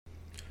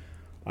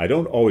I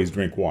don't always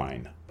drink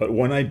wine, but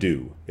when I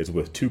do, it's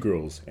with 2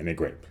 girls and a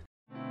grape.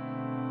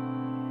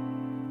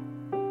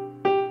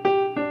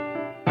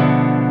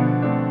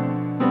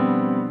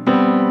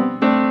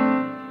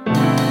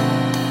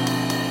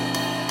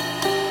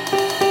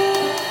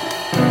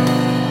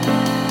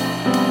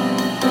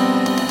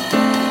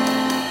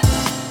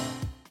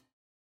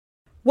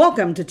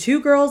 Welcome to 2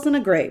 Girls and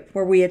a Grape,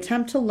 where we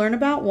attempt to learn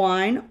about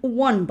wine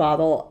one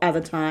bottle at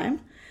a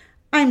time.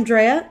 I'm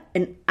Drea,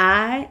 and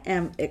I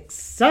am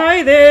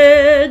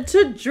excited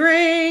to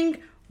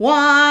drink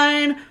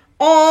wine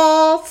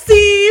all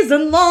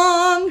season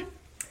long.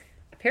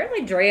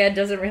 Apparently, Drea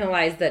doesn't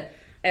realize that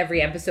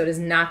every episode is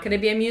not going to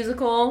be a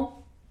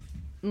musical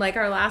like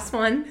our last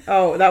one.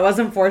 Oh, that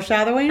wasn't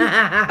foreshadowing?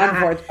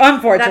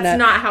 Unfortunate. That's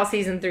not how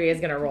season 3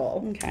 is going to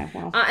roll. Okay,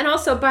 well. And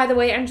also, by the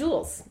way, I'm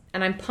Jules,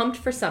 and I'm pumped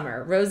for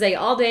summer. Rosé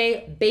all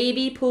day,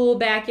 baby, pool,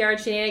 backyard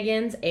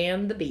shenanigans,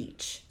 and the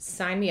beach.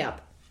 Sign me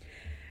up.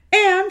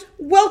 And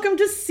welcome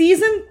to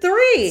season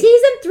 3.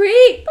 Season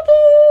 3!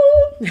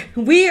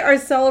 We are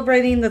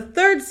celebrating the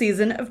 3rd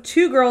season of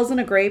 2 Girls and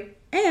a Grape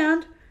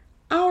and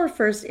our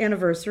first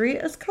anniversary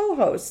as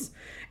co-hosts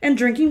and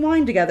drinking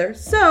wine together.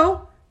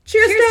 So,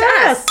 cheers to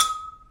us!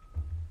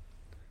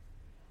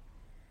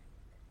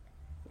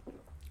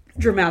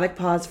 Dramatic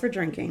pause for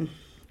drinking.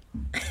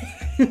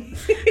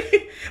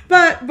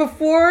 But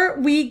before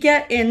we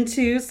get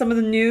into some of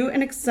the new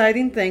and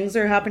exciting things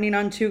that are happening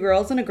on 2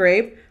 Girls and a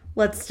Grape,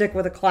 let's stick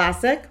with a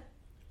classic,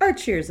 our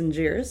cheers and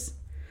jeers.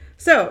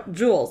 So,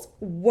 Jules,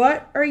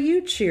 what are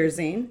you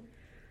cheersing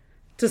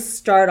to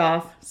start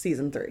off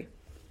season 3?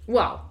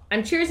 Well,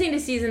 I'm cheersing to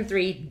season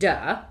 3,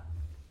 duh.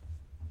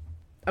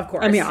 Of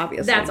course. I mean,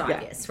 obviously. That's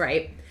obvious,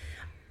 right?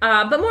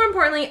 But more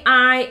importantly,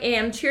 I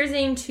am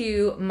cheersing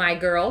to my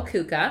girl,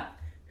 Kuka,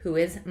 who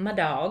is my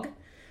dog,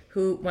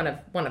 who, one of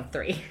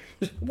 3.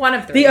 One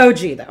of 3. The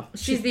OG, though.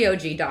 She's the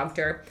OG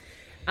doctor.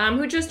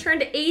 Who just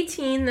turned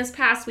 18 this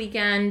past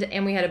weekend,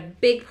 and we had a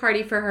big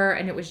party for her,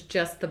 and it was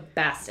just the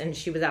best. And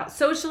she was out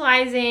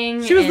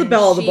socializing. She was the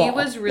belle of the ball. She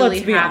was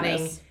really having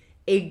honest.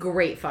 a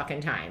great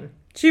fucking time.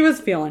 She was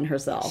feeling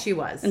herself. She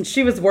was. And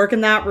she was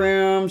working that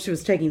room. She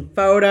was taking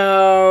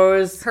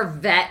photos. Her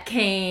vet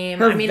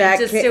came. It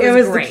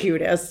was great. The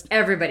cutest.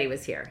 Everybody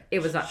was here. It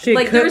was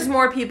there was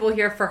more people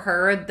here for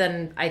her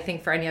than I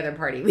think for any other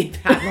party we've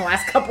had in the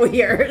last couple of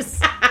years.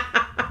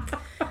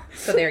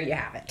 So there you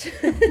have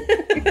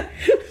it.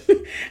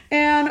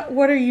 And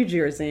what are you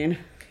jerseying?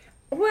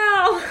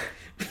 Well,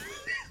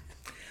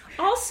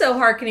 also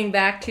hearkening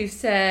back to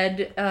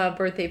said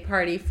birthday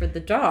party for the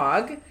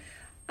dog,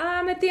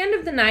 at the end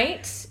of the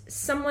night,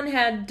 someone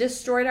had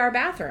destroyed our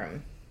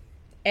bathroom.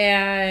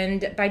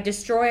 And by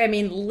destroy, I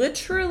mean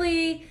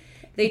literally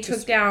they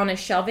took down a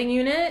shelving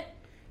unit.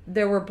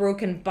 There were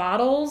broken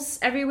bottles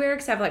everywhere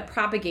because I have like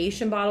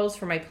propagation bottles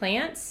for my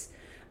plants.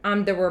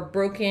 There were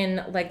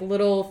broken, like,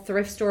 little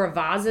thrift store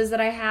vases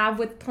that I have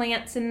with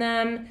plants in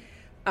them.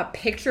 A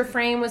picture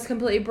frame was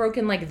completely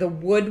broken. Like, the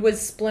wood was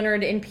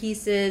splintered in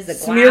pieces.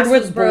 The glass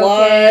was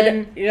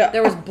broken. Blood. Yeah.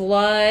 There was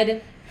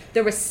blood.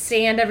 There was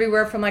sand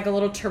everywhere from, like, a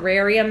little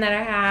terrarium that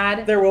I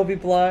had. There will be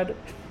blood.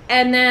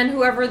 And then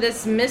whoever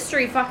this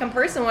mystery fucking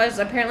person was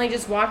apparently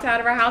just walked out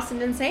of our house and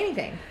didn't say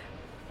anything.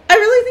 I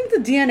really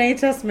think the DNA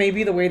test may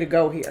be the way to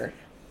go here.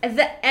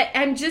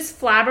 I'm just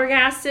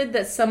flabbergasted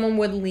that someone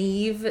would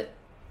leave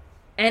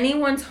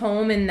anyone's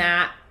home in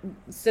that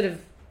sort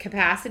of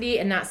capacity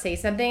and not say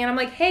something. And I'm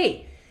like,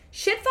 hey,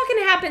 shit fucking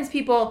happens,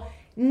 people.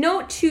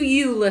 Note to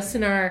you,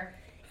 listener,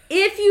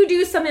 if you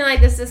do something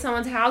like this to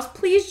someone's house,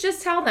 please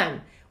just tell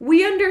them.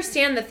 We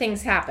understand that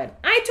things happen.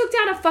 I took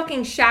down a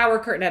fucking shower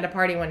curtain at a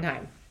party one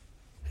time.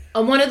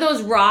 On one of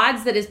those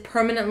rods that is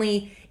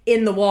permanently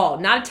in the wall,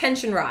 not a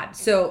tension rod.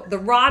 So the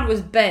rod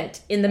was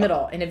bent in the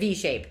middle in a V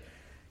shape.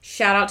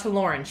 Shout out to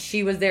Lauren.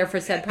 She was there for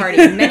said party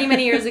many,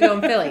 many years ago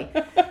in Philly.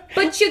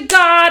 But you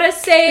gotta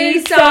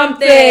say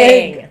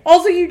something.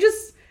 Also, you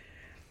just,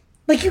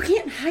 like, you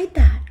can't hide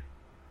that.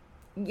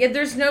 Yeah,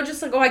 there's no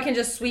just like, oh, I can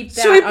just sweep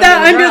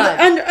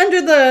that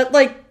under the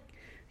like,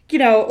 you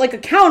know, like a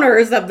counter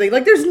or something.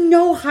 Like, there's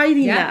no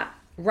hiding that.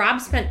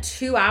 Rob spent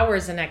 2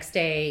 hours the next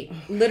day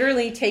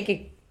literally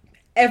taking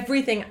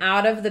everything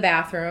out of the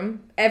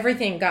bathroom.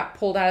 Everything got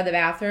pulled out of the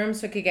bathroom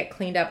so it could get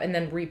cleaned up and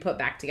then re-put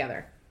back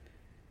together.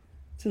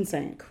 It's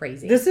insane.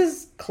 Crazy. This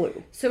is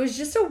Clue. So it was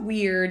just a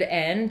weird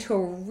end to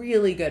a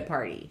really good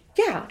party.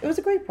 Yeah, it was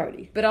a great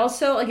party. But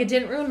also, like, it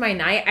didn't ruin my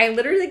night. I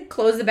literally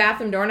closed the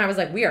bathroom door and I was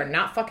like, we are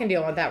not fucking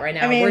dealing with that right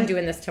now. I mean, we're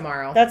doing this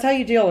tomorrow. That's how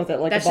you deal with it,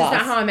 like that's a boss.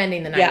 That's just not how I'm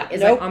ending the night. Yeah,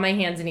 it's like on my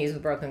hands and knees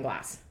with broken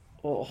glass.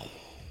 Oh.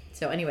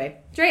 So anyway,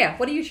 Drea,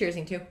 what are you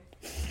cheersing to?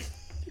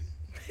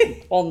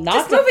 Well,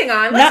 moving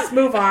on. Let's just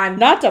move on.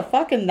 Not to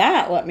fucking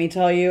that, let me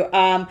tell you.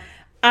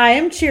 I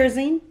am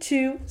cheersing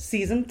to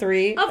season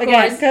 3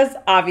 again because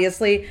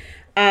obviously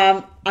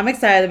I'm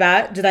excited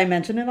about it. Did I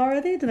mention it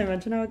already? Did I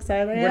mention how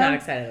excited I am? We're not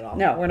excited at all.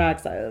 No, we're not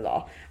excited at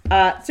all.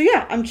 So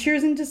yeah, I'm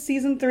cheersing to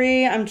season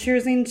 3. I'm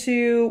cheersing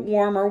to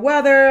warmer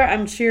weather.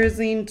 I'm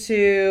cheersing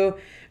to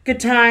good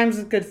times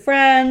with good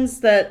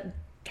friends that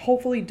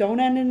hopefully don't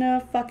end in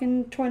a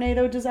fucking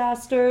tornado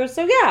disaster.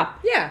 So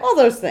Yeah. all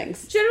those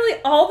things.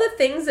 Generally, all the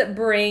things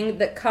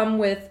that come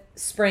with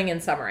spring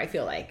and summer, I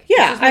feel like.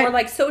 Yeah, It's more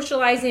like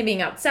socializing,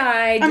 being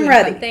outside, I'm doing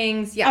ready. fun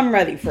things. Yeah. I'm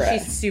ready for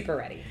it. She's super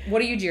ready.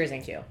 What are you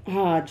jeersing to?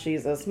 Oh,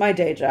 Jesus. My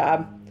day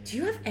job. Do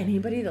you have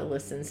anybody that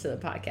listens to the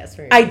podcast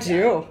from your I day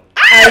do. job?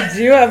 I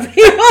do have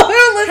people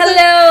who listen.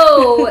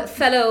 Hello,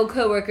 fellow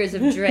coworkers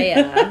of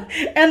Drea.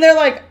 And they're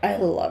like, I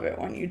love it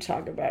when you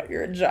talk about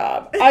your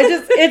job.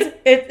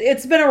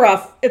 It's been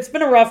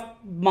a rough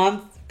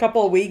month,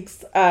 couple of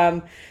weeks.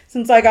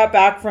 Since I got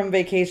back from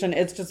vacation,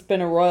 it's just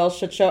been a royal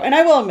shit show. And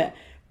I will admit,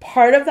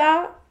 part of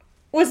that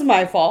was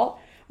my fault.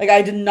 Like,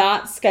 I did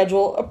not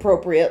schedule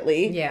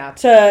appropriately. Yeah.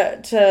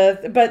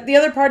 But the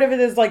other part of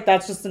it is, like,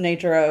 that's just the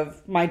nature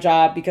of my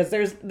job, because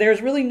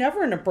there's really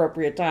never an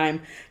appropriate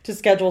time to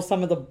schedule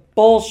some of the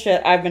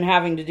bullshit I've been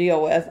having to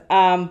deal with.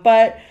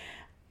 But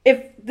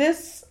if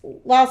this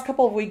last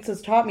couple of weeks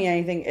has taught me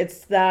anything,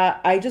 it's that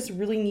I just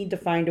really need to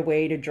find a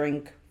way to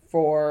drink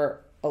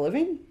for a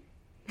living.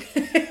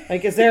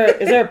 Like, is there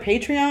a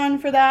Patreon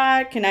for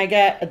that? Can I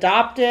get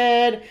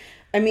adopted?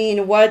 I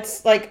mean, what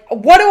do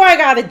I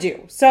gotta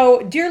do?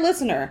 So, dear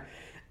listener,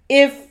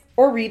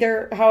 or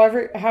reader,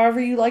 however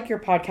you like your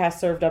podcast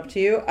served up to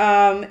you,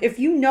 if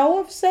you know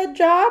of said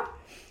job,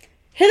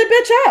 hit a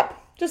bitch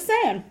up. Just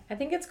saying. I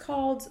think it's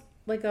called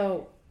like a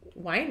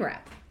wine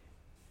rep,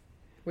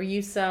 where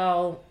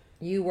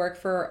you work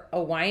for a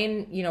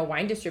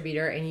wine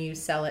distributor and you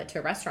sell it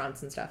to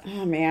restaurants and stuff.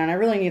 Oh man, I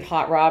really need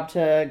Hot Rob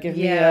to give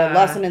me a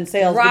lesson in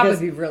sales. Rob would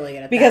be really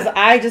good at that. Because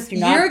I just do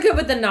not. You're good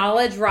with the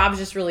knowledge. Rob's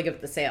just really good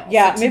with the sales.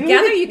 Yeah, so maybe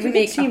together we you can could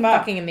make team a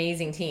up. fucking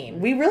amazing team.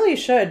 We really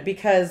should,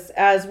 because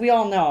as we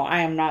all know,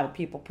 I am not a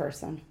people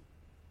person.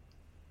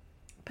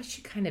 But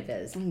she kind of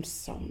is. I'm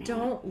so not.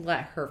 Don't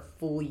let her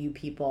fool you,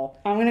 people.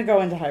 I'm gonna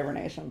go into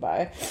hibernation.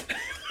 Bye.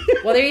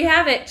 Well, there you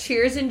have it.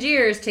 Cheers and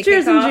jeers to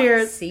Cheers kick and off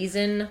jeers.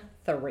 season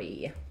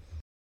 3.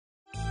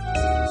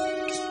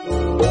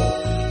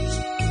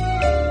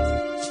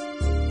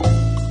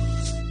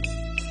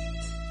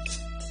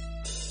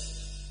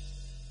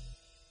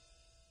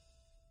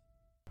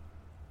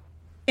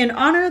 In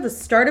honor of the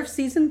start of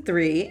season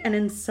 3 and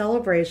in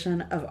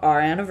celebration of our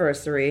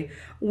anniversary,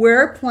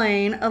 we're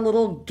playing a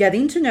little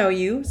getting to know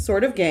you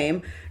sort of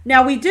game.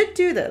 Now, we did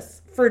do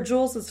this for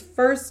Jules'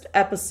 first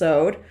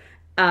episode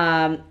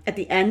at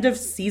the end of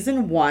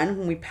season 1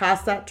 when we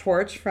passed that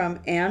torch from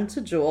Anne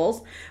to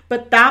Jules.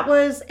 But that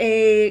was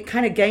a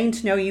kind of getting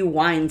to know you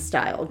wine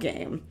style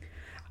game.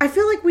 I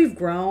feel like we've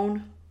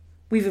grown,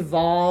 we've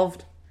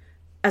evolved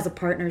as a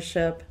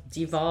partnership.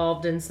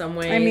 Devolved in some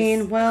ways. I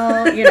mean,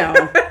 well,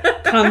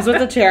 comes with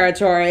the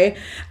territory.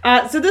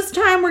 So this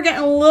time we're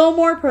getting a little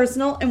more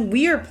personal, and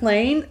we are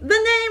playing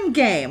the name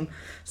game.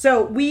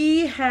 So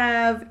we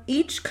have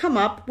each come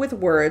up with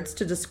words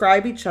to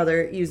describe each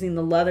other using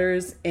the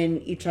letters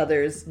in each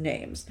other's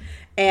names.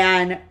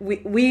 And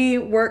we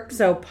work,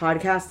 so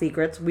Podcast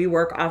Secrets, we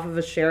work off of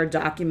a shared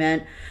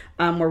document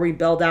where we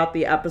build out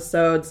the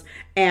episodes.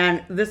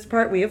 And this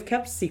part we have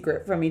kept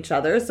secret from each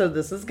other, so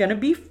this is going to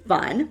be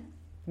fun.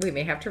 We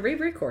may have to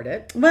re-record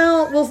it.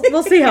 Well,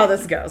 we'll see how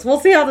this goes.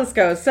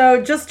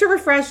 So just to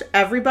refresh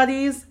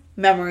everybody's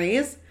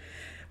memories,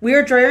 we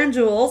are Drea and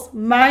Jules.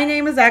 My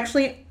name is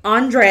actually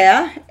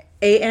Andrea,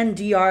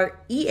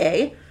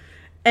 Andrea.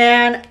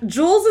 And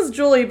Jules is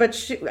Julie, but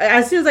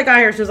as soon as I got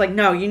here, she was like,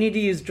 no, you need to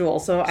use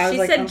Jules. So I was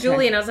like, she said okay.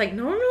 Julie, and I was like,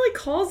 no one really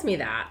calls me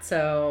that.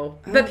 So,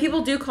 but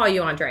people do call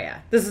you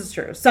Andrea. This is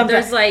true.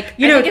 Sometimes, There's I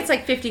think it's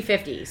like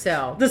 50-50,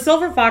 so. The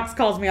Silver Fox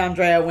calls me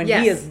Andrea when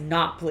Yes. he is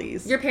not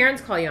pleased. Your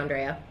parents call you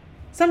Andrea.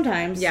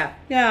 Sometimes. Yeah.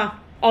 Yeah.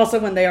 Also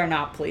when they are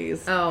not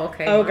pleased. Oh,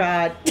 okay. Oh,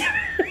 God.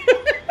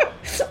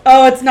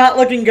 Oh, it's not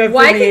looking good for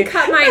Well, me. I can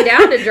cut mine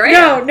down to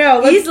Drea.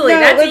 No. Easily.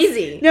 That's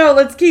easy. No,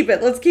 let's keep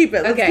it. Let's keep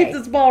Okay.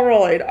 this ball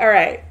rolling. All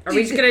right. Are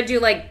we just going to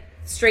do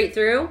straight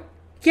through?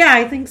 Yeah,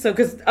 I think so.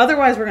 Because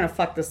otherwise we're going to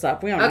fuck this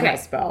up. We don't know how Okay.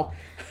 to spell.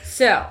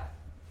 So,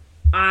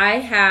 I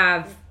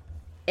have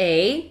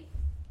A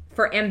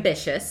for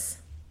ambitious.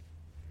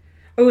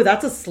 Oh,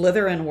 that's a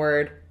Slytherin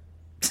word.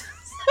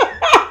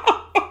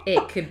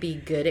 It could be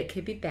good. It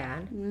could be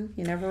bad.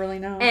 You never really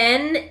know.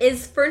 N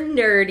is for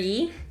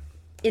nerdy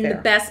in Fair.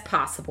 the best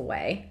possible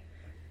way.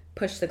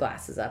 Push the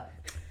glasses up.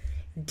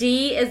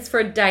 D is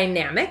for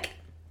dynamic.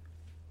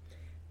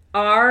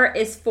 R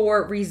is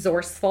for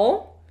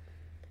resourceful.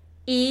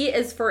 E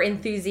is for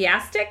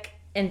enthusiastic.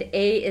 And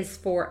A is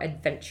for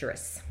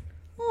adventurous.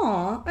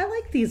 Aw, I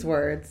like these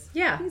words.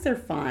 Yeah. These are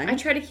fun. I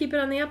try to keep it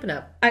on the up and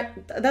up.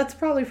 That's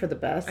probably for the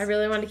best. I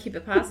really want to keep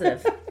it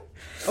positive.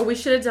 Oh, we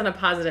should have done a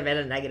positive and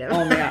a negative.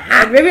 Oh,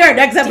 yeah. Maybe our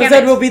next Damn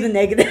episode it. will be the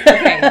negative.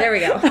 Okay, there we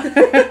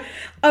go.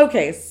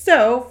 Okay,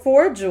 so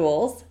for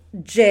Jules,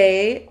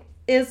 J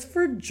is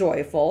for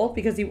joyful,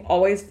 because you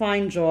always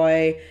find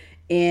joy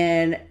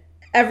in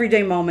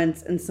everyday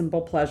moments and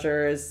simple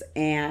pleasures,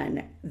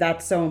 and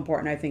that's so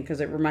important, I think, because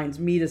it reminds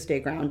me to stay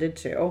grounded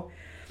too.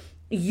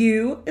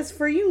 U is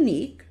for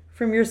unique,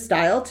 from your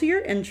style to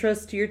your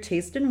interest to your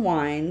taste in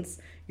wines,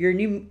 You're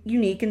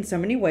unique in so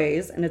many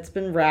ways, and it's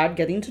been rad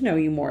getting to know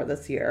you more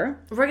this year.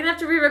 We're going to have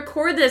to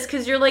re-record this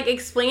because you're, like,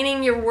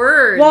 explaining your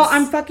words. Well,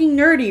 I'm fucking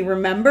nerdy,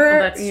 remember? Oh,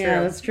 that's true. Yeah,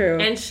 that's true.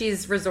 And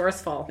she's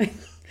resourceful.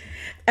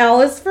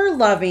 L is for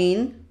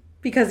loving,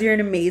 because you're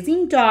an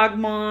amazing dog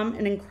mom,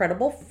 an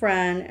incredible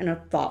friend, and a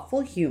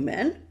thoughtful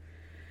human.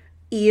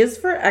 E is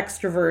for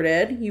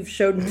extroverted. You've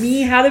showed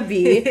me how to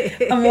be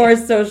a more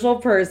social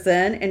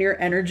person, and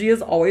your energy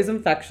is always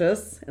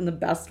infectious in the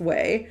best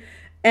way.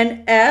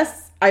 And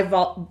S, I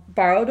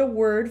borrowed a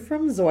word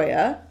from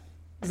Zoya,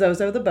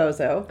 Zozo the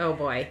Bozo. Oh,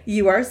 boy.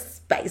 You are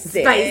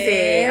spicy.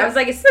 Spicy. I was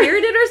like,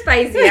 spirited or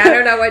spicy? I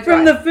don't know which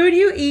From one. the food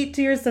you eat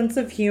to your sense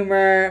of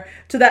humor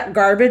to that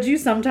garbage you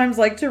sometimes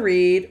like to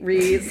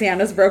read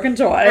Santa's Broken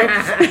Toy.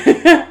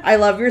 I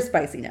love your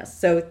spiciness.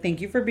 So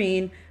thank you for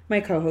being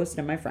my co-host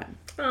and my friend.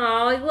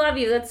 Oh, I love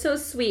you. That's so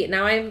sweet.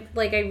 Now I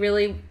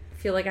really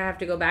feel like I have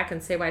to go back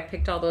and say why I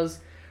picked all those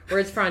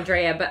words for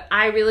Andrea, but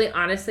I really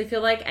honestly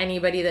feel like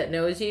anybody that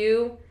knows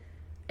you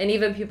and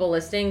even people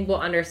listening will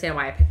understand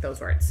why I picked those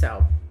words.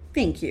 So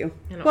thank you.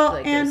 I Well, feel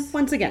like and there's-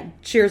 once again,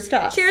 cheers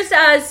to us. Cheers to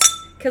us,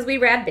 because we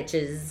rad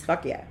bitches.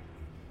 Fuck yeah.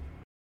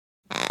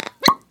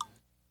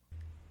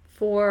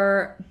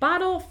 For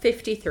bottle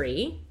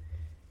 53,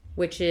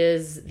 which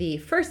is the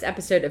first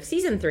episode of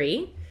season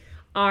 3,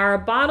 our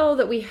bottle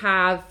that we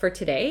have for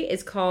today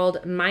is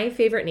called My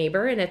Favorite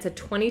Neighbor, and it's a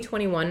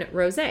 2021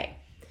 rosé.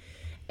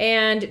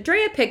 And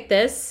Drea picked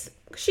this.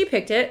 She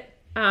picked it.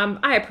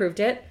 I approved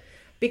it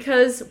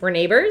because we're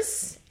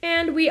neighbors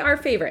and we are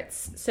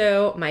favorites.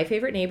 So My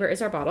Favorite Neighbor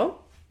is our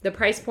bottle. The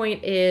price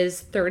point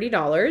is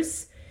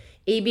 $30.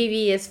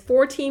 ABV is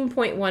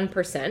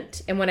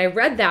 14.1%. And when I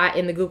read that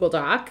in the Google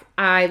Doc,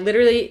 I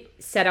literally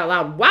said out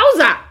loud,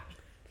 wowza!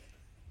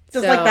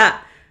 Just like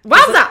that.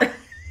 Wowza!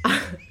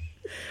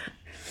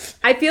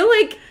 I feel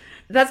like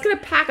that's going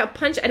to pack a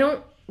punch. I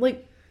don't,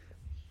 like,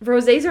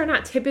 rosés are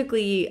not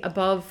typically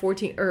above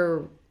 14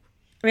 or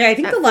I mean, I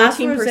think at the last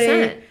 14%.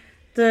 rosé,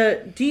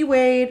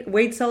 the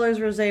Wade Cellars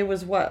rosé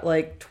was what,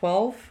 like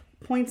 12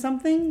 point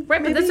something?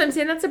 Right, maybe? but that's what I'm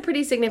saying. That's a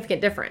pretty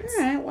significant difference.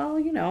 All right,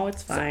 well,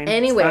 it's fine.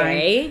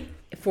 Anyway,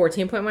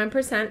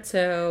 14.1%.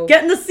 So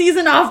Getting the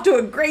season off to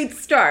a great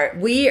start.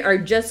 we are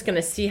just going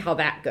to see how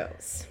that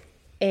goes.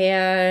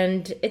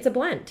 And it's a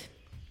blend.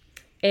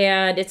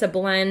 And it's a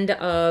blend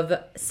of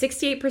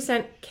 68%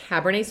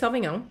 Cabernet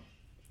Sauvignon,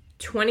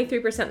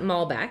 23%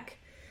 Malbec,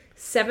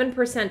 7%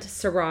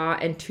 Syrah,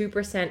 and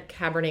 2%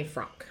 Cabernet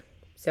Franc.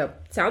 So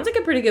sounds like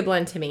a pretty good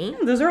blend to me.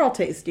 Those are all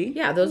tasty.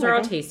 Yeah, those are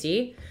all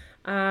tasty.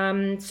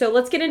 So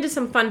let's get into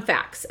some fun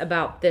facts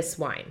about this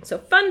wine. So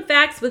fun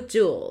facts with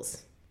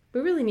Jules.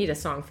 We really need a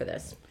song for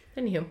this.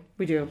 Anywho.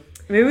 We do.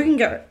 Maybe we can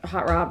get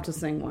Hot Rob to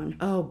sing one.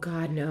 Oh,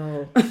 God,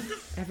 no.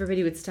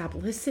 Everybody would stop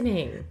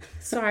listening.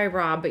 Sorry,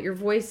 Rob, but your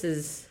voice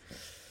is...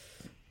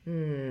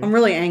 I'm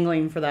really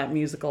angling for that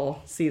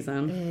musical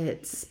season.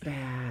 It's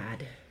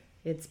bad.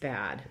 It's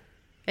bad.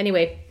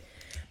 Anyway,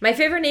 My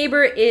Favorite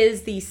Neighbor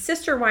is the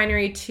sister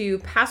winery to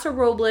Paso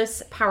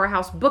Robles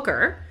Powerhouse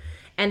Booker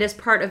and is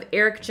part of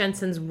Eric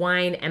Jensen's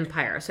wine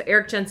empire. So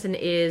Eric Jensen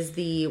is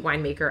the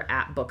winemaker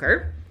at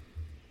Booker.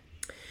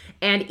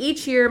 And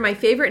each year, My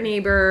Favorite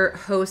Neighbor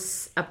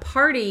hosts a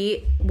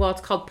party. Well,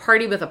 it's called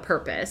Party with a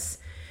Purpose,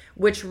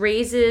 which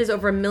raises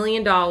over $1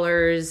 million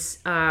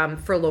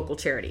for local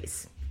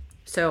charities.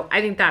 So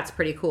I think that's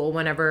pretty cool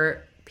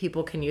whenever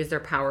people can use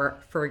their power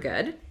for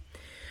good.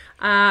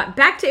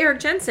 Back to Eric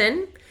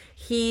Jensen.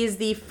 He's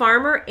the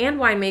farmer and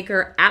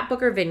winemaker at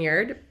Booker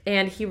Vineyard,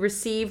 and he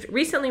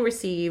recently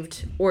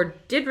received,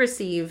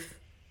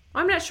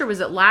 I'm not sure,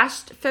 was it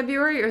last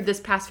February or this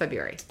past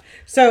February?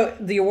 So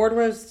the award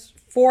was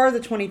for the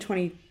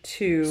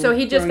 2022. So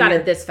he just got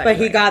it this February.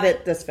 But he got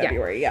it this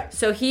February, yeah.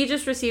 So he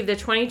just received the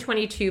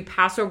 2022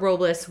 Paso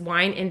Robles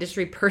Wine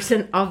Industry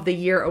Person of the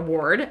Year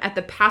Award at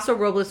the Paso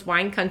Robles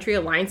Wine Country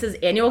Alliance's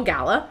annual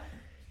gala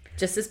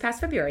just this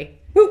past February.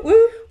 Woo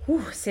woo.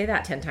 Whew, say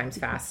that 10 times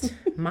fast.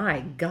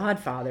 My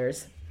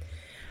godfathers.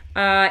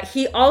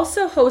 He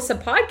also hosts a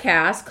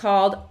podcast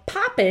called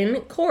Poppin'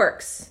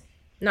 Corks.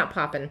 Not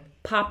Poppin',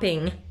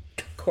 Popping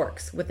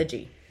Corks with a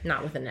G,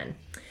 not with an N.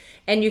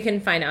 And you can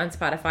find it on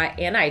Spotify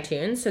and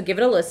iTunes. So give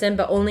it a listen,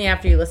 but only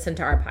after you listen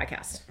to our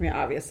podcast. Yeah,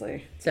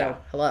 obviously. So,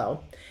 hello.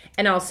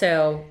 And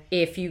also,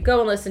 if you go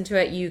and listen to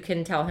it, you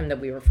can tell him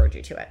that we referred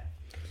you to it.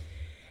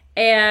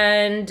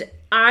 And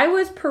I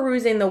was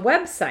perusing the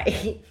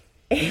website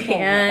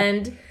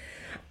and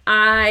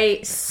I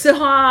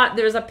saw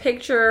there's a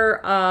picture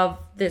of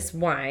this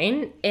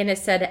wine and it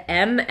said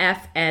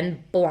MFN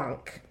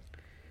Blanc.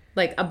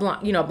 Like a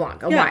Blanc,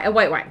 Blanc, a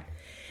white wine.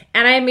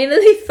 And I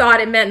immediately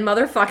thought it meant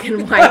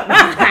motherfucking white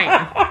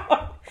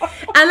wine.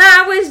 And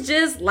I was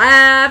just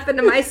laughing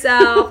to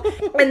myself.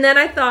 And then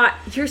I thought,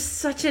 you're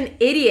such an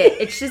idiot.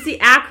 It's just the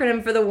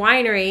acronym for the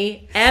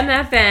winery,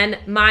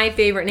 MFN, My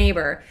Favorite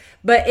Neighbor.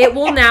 But it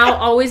will now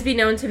always be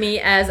known to me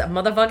as a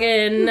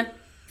motherfucking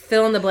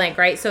fill in the blank,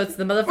 right? So it's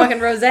the motherfucking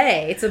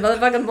rosé. It's a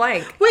motherfucking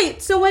blank.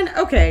 Wait, so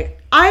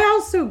I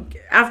also,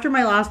 after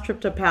my last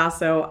trip to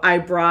Paso, I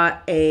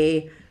brought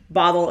a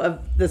bottle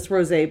of this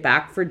rosé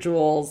back for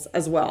Jules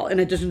as well, in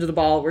addition to the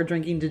bottle we're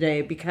drinking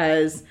today,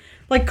 because,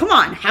 like, come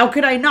on, how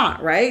could I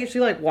not, right? She,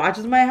 like,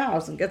 watches my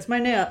house and gets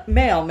my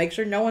mail, make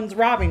sure no one's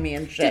robbing me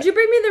and shit. Did you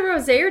bring me the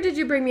rosé or did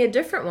you bring me a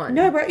different one?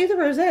 No, I brought you the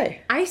rosé.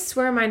 I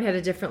swear mine had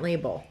a different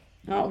label.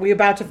 Oh, we're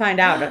about to find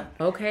out.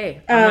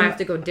 Okay. I'm going to have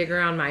to go dig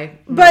around my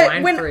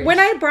But wine fridge. when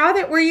I brought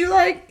it, were you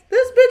like,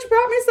 this bitch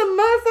brought me some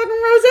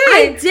motherfucking rosé?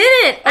 I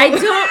didn't. I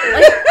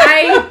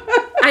don't,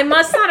 I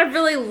must not have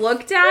really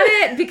looked at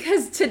it,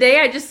 because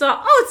today I just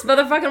thought, oh, it's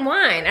motherfucking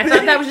wine. I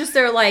thought that was just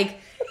their, like,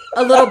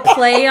 a little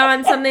play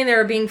on something. They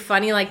were being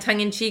funny, like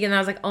tongue-in-cheek, and I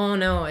was like, oh,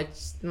 no,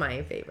 it's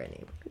my favorite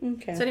name.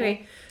 Okay. So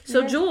anyway,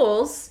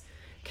 Jules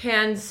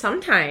can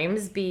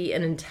sometimes be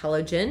an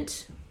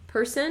intelligent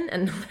person,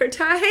 and other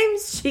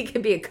times she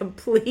can be a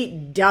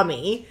complete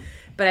dummy.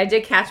 But I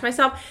did catch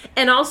myself.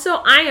 And also,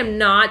 I am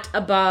not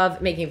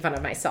above making fun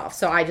of myself.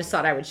 So I just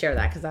thought I would share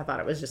that, because I thought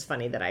it was just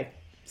funny that I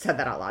said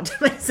that out loud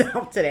to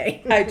myself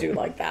today. I do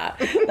like that.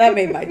 That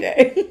made my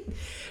day.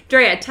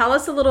 Drea, tell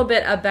us a little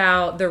bit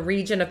about the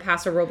region of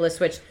Paso Robles,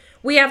 which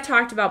we have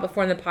talked about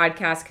before in the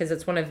podcast, because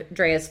it's one of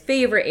Drea's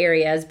favorite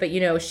areas. But,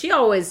 she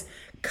always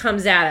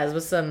comes at us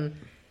with some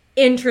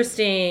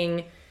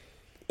interesting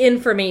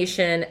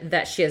information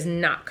that she has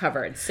not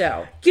covered.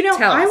 So, tell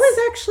us. I was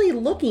actually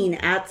looking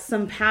at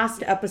some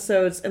past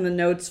episodes in the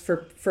notes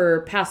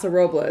for Paso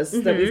Robles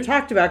that we've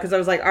talked about, because I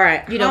was like, all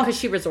right. Because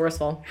she's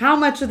resourceful. How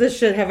much of this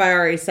shit have I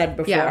already said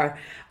before?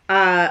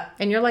 Yeah.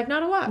 And you're like,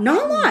 not a lot.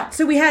 Not a lot.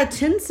 So we had a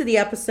Tin City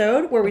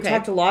episode where we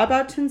talked a lot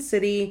about Tin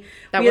City.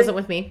 That wasn't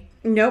with me.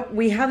 Nope.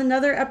 We had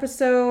another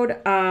episode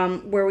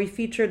where we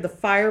featured the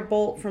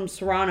Firebolt from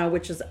Serrano,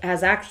 which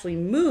has actually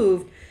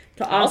moved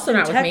to Austin,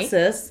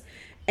 Texas.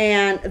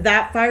 And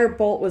that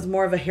Firebolt was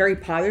more of a Harry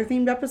Potter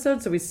themed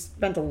episode, so we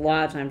spent a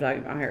lot of time talking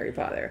about Harry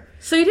Potter.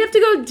 So you'd have to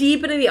go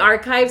deep into the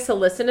archives to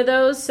listen to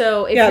those.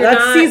 So if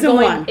that's season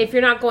 1. If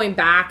you're not going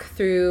back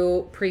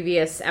through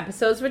previous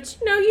episodes, which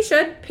you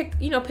should pick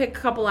a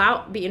couple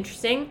out, be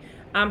interesting.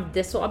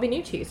 This will all be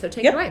new to you, so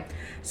take it away.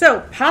 So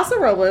Paso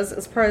Robles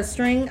is part of a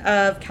string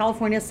of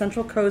California's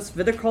Central Coast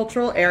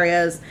viticultural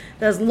areas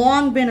that has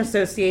long been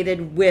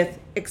associated with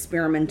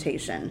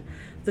experimentation.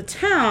 The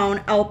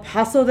town, El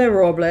Paso de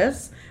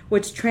Robles,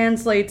 which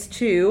translates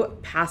to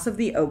Pass of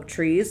the Oak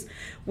Trees,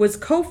 was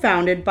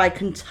co-founded by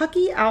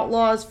Kentucky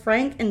outlaws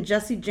Frank and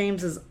Jesse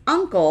James's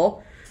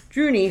uncle,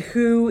 Drewny,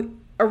 who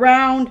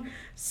around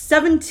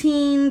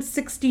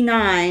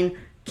 1769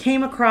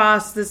 came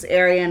across this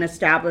area and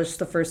established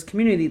the first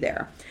community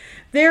there.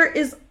 There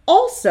is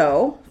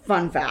also,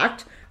 fun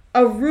fact,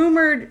 a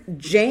rumored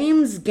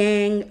James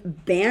Gang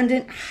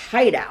bandit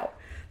hideout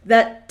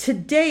that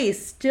today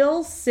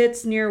still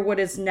sits near what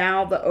is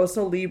now the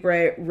Oso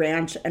Libre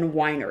Ranch and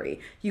Winery.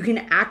 You can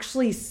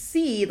actually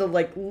see the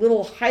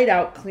little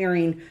hideout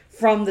clearing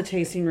from the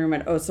tasting room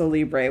at Oso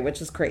Libre,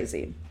 which is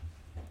crazy.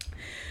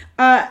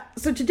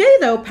 So today,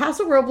 though,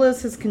 Paso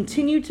Robles has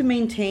continued to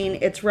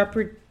maintain its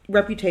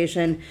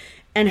reputation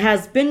and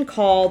has been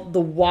called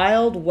the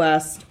Wild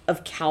West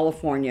of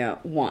California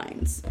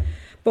wines.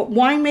 But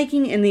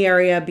winemaking in the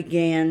area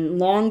began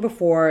long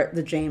before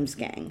the James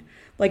Gang.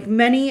 Like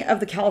many of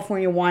the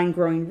California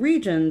wine-growing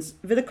regions,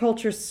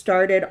 viticulture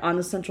started on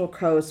the Central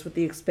Coast with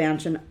the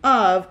expansion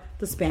of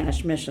the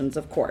Spanish missions,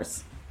 of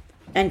course.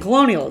 And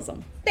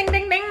colonialism. Ding,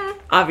 ding, ding.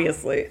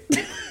 Obviously.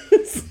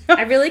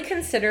 I really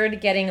considered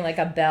getting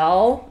a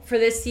bell for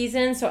this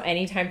season, so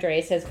anytime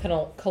Dre says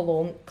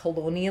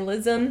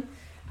colonialism,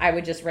 I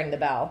would just ring the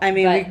bell. I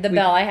mean, but the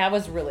bell I had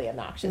was really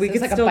obnoxious. It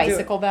was like a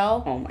bicycle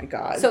bell. Oh my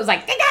God. So it was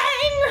like, ding,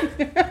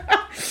 ding.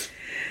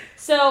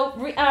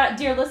 So,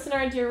 dear listener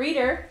and dear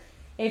reader,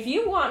 if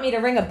you want me to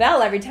ring a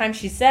bell every time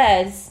she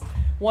says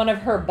one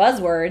of her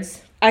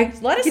buzzwords,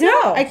 let us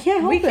know. I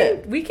can't help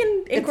it. We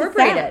can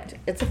incorporate it.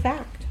 It's a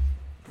fact.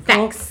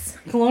 Facts.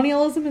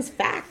 Colonialism is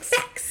facts.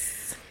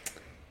 Facts.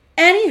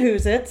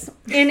 Anywhoozits,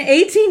 in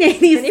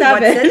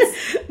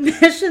 1887,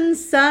 Mission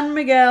San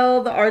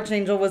Miguel the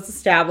Archangel was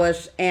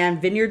established, and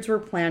vineyards were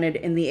planted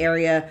in the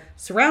area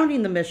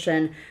surrounding the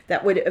mission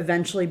that would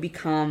eventually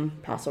become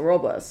Paso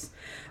Robles.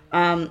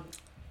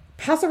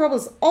 Paso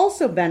Robles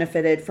also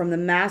benefited from the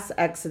mass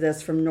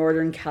exodus from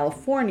Northern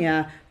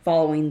California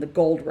following the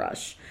gold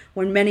rush,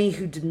 when many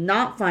who did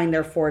not find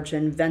their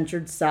fortune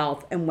ventured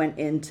south and went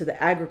into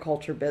the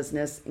agriculture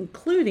business,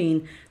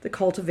 including the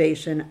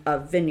cultivation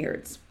of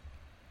vineyards.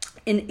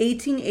 In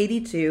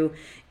 1882,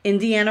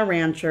 Indiana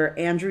rancher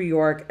Andrew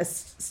York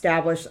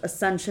established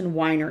Ascension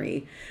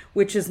Winery,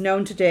 which is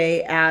known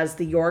today as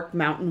the York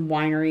Mountain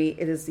Winery.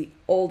 It is the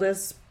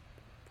oldest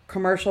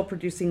commercial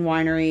producing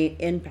winery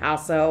in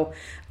Paso,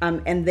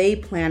 and they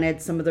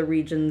planted some of the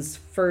region's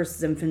first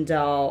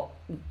Zinfandel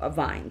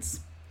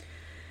vines.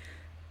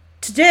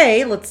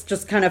 Today, let's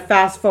just kind of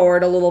fast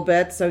forward a little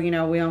bit so, we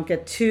don't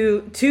get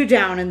too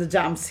down in the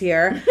dumps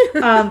here.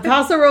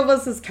 Paso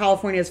Robles is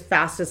California's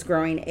fastest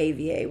growing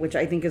AVA, which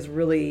I think is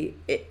really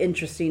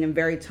interesting and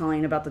very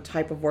telling about the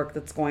type of work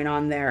that's going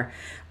on there.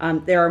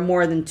 There are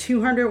more than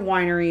 200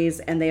 wineries,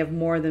 and they have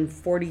more than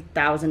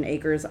 40,000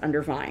 acres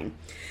under vine.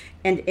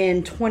 And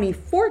in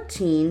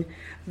 2014,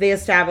 they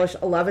established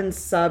 11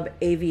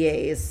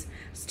 sub-AVAs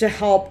to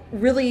help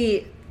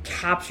really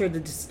capture the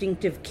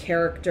distinctive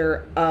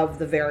character of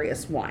the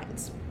various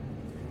wines.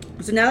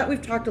 So now that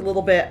we've talked a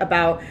little bit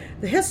about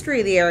the history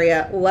of the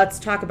area, let's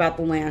talk about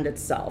the land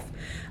itself.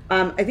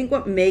 I think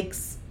what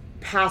makes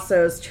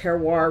Paso's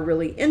terroir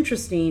really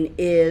interesting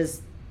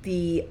is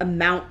the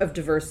amount of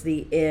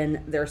diversity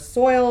in their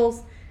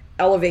soils,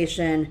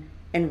 elevation,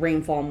 and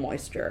rainfall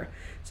moisture.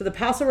 So the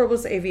Paso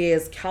Robles AVA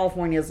is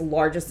California's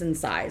largest in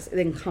size. It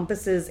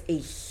encompasses a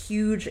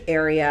huge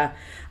area,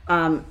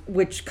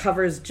 which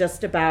covers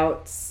just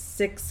about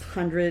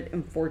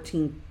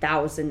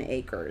 614,000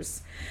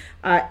 acres.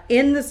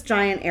 In this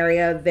giant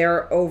area, there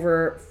are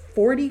over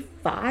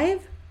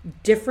 45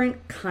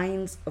 different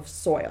kinds of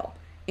soil,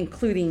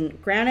 including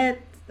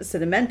granite,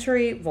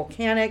 sedimentary,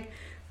 volcanic,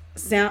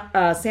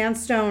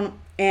 sandstone,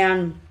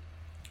 and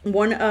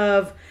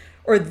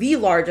the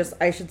largest,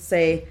 I should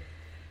say,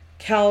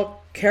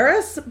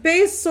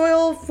 calcareous-based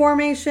soil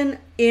formation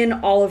in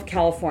all of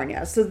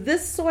California. So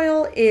this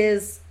soil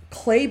is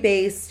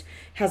clay-based,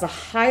 has a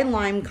high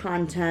lime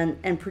content,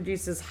 and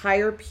produces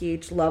higher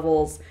pH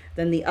levels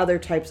than the other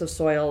types of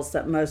soils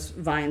that most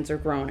vines are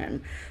grown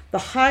in. The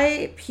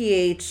high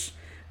pH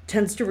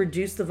tends to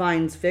reduce the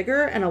vine's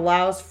vigor and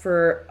allows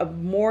for a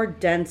more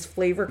dense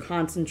flavor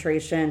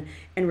concentration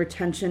and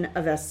retention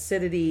of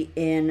acidity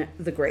in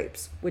the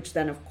grapes, which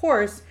then, of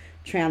course,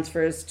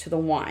 transfers to the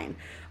wine.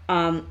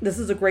 This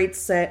is a great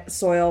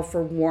soil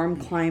for warm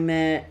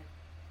climate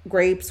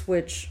grapes,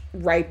 which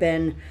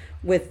ripen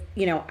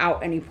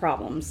without any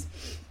problems.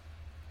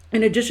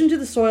 In addition to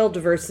the soil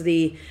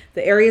diversity,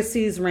 the area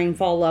sees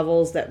rainfall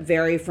levels that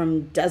vary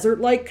from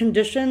desert-like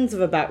conditions of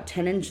about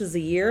 10 inches a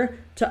year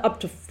to up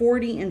to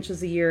 40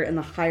 inches a year in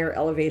the higher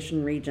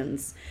elevation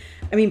regions.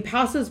 I mean,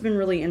 Paso's been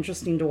really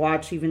interesting to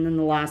watch even in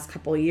the last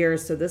couple of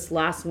years. So this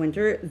last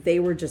winter, they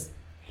were just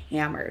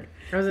hammered.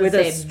 I was going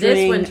to say,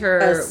 this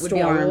winter would be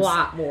a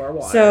lot more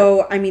water.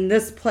 So, I mean,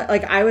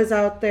 I was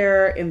out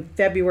there in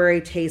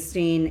February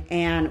tasting,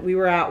 and we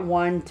were at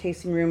one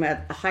tasting room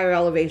at a higher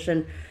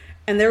elevation,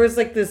 and there was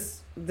like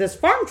this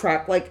farm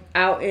truck like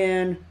out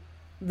in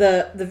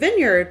the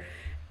vineyard,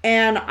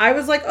 and I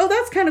was like, oh,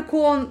 that's kind of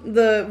cool. And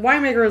the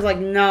winemaker was like,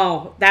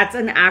 no, that's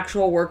an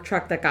actual work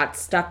truck that got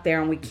stuck there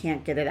and we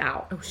can't get it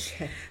out. Oh,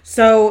 shit.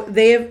 So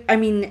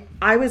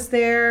I was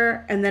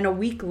there, and then a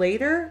week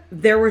later,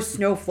 there were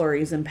snow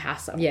flurries in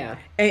Paso. Yeah.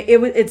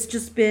 It's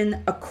just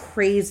been a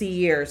crazy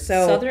year.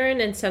 So Southern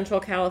and Central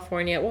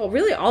California, well,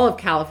 really all of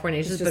California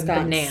has just been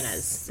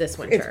bananas this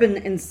winter. It's been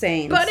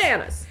insane.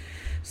 Bananas.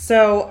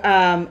 So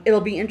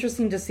it'll be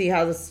interesting to see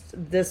how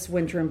this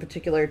winter in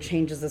particular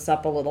changes this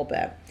up a little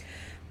bit.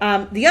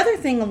 The other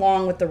thing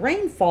along with the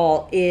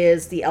rainfall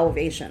is the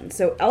elevation.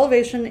 So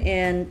elevation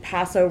in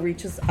Paso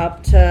reaches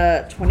up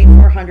to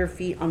 2,400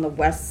 feet on the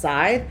west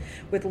side,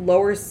 with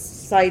lower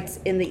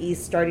sites in the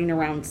east starting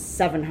around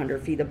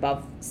 700 feet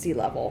above sea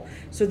level.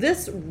 So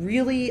this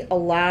really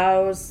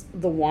allows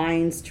the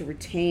wines to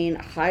retain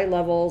high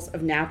levels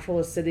of natural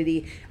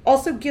acidity.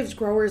 Also gives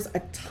growers a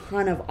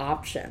ton of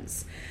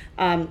options.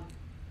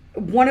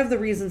 One of the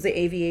reasons the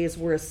AVAs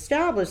were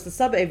established, the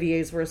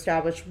sub-AVAs were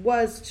established,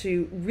 was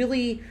to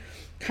really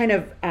kind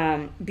of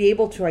be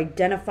able to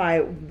identify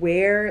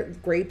where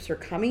grapes are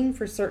coming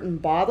for certain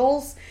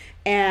bottles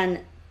and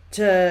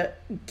to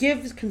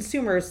give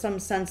consumers some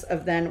sense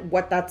of then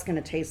what that's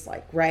going to taste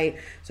like, right?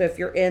 So if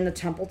you're in the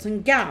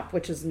Templeton Gap,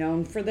 which is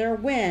known for their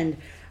wind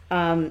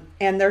and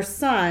their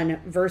sun,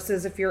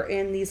 versus if you're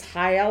in these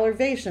high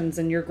elevations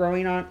and you're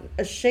growing on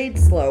a shade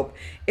slope,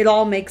 it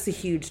all makes a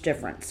huge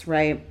difference,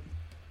 right?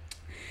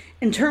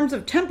 In terms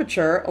of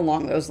temperature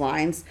along those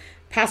lines,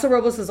 Paso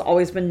Robles has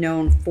always been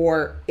known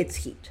for its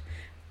heat.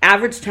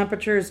 Average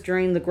temperatures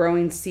during the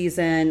growing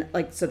season,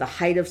 so the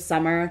height of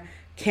summer,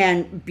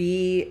 can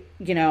be,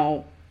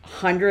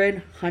 100,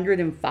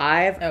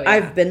 105. Oh, yeah.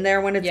 I've been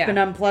there when it's been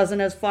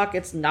unpleasant as fuck.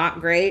 It's not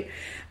great.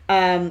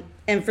 And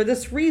for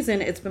this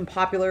reason, it's been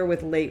popular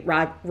with late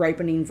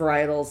ripening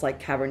varietals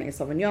like Cabernet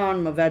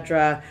Sauvignon,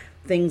 Mourvedre,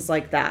 things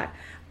like that.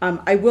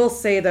 I will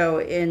say, though,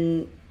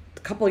 in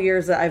couple of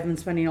years that I've been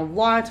spending a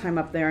lot of time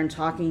up there and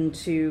talking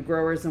to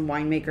growers and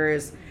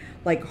winemakers,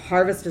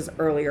 harvest is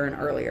earlier and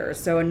earlier.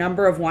 So a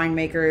number of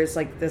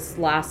winemakers this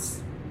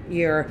last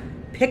year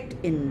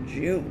picked in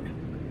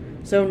June.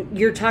 So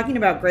you're talking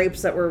about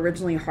grapes that were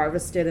originally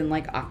harvested in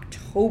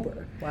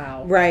October.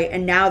 Wow. Right.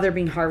 And now they're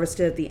being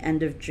harvested at the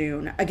end of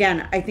June.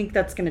 Again, I think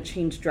that's going to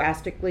change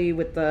drastically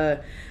with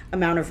the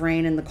amount of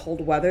rain and the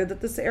cold weather that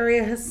this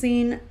area has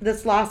seen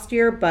this last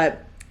year,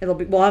 but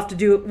we'll have to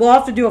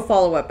do a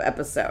follow-up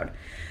episode.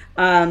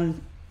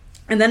 And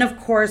then, of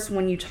course,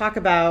 when you talk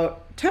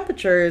about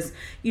temperatures,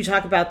 you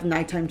talk about the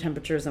nighttime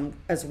temperatures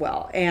as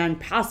well. And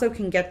Paso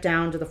can get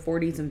down to the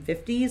 40s and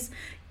 50s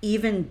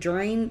even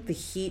during the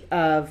heat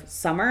of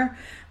summer.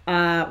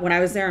 When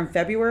I was there in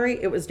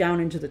February, it was down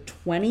into the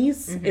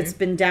 20s. Mm-hmm. It's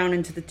been down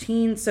into the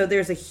teens. So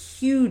there's a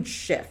huge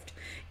shift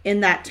in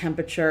that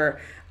temperature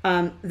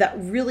that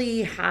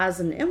really has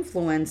an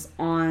influence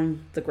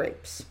on the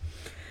grapes.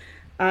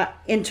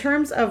 In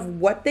terms of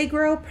what they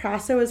grow,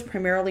 Paso is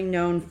primarily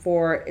known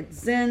for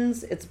its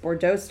Zins, its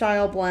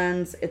Bordeaux-style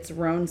blends, its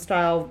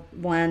Rhone-style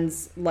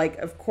blends, like,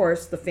 of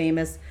course, the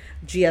famous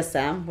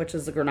GSM, which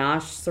is the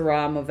Grenache,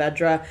 Syrah,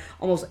 Mourvedre.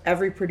 Almost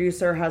every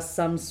producer has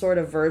some sort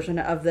of version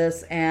of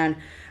this, and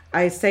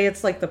I say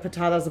it's like the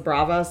Patatas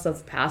Bravas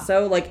of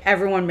Paso. Like,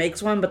 everyone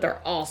makes one, but they're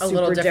all super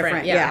little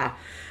different. Yeah.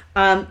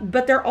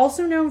 But they're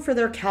also known for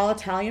their Cal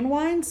Italian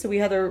wines. So we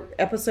had an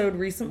episode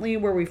recently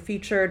where we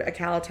featured a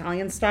Cal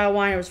Italian style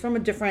wine. It was from a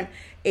different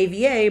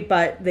AVA,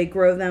 but they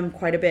grow them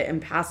quite a bit in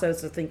Paso.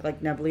 So think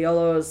like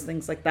Nebliolos,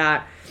 things like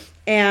that.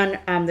 And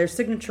their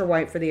signature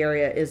white for the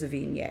area is a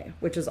Viognier,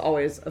 which is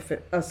always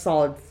a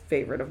solid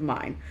favorite of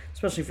mine,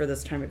 especially for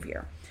this time of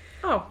year.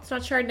 Oh, it's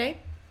not Chardonnay?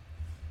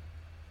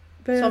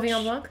 Bitch.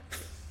 Sauvignon Blanc?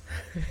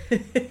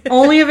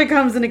 Only if it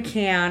comes in a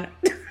can.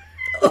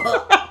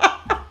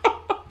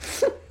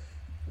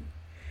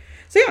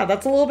 So yeah,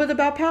 that's a little bit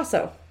about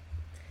Paso.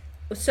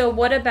 So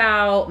what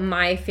about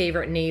My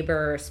Favorite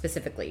Neighbor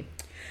specifically?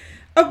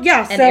 Oh,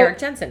 yeah. And Eric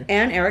Jensen.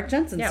 And Eric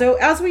Jensen. Yeah. So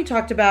as we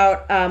talked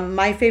about,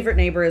 My Favorite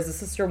Neighbor is a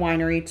sister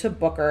winery to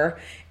Booker.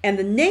 And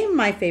the name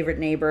My Favorite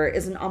Neighbor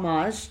is an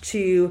homage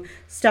to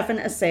Stefan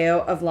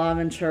Aseo of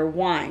L'Aventure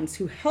Wines,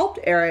 who helped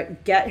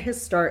Eric get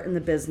his start in the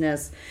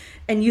business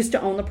and used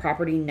to own the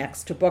property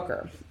next to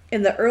Booker.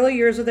 In the early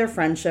years of their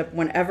friendship,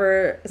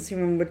 whenever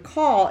Stephen would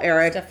call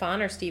Eric...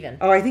 Stefan or Steven?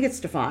 Oh, I think it's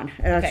Stefan.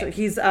 Actually,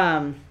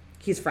 Okay.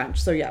 He's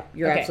French, so yeah,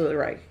 you're Okay. absolutely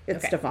right. It's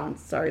Okay. Stefan.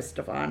 Sorry,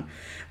 Stefan.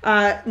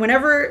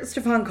 Whenever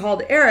Stefan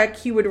called Eric,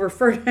 he would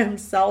refer to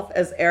himself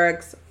as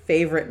Eric's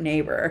favorite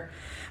neighbor.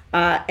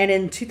 And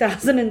in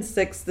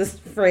 2006, this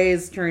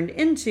phrase turned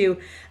into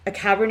a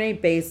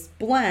Cabernet-based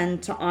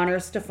blend to honor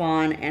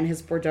Stefan and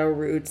his Bordeaux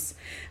roots,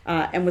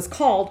 and was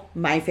called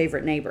My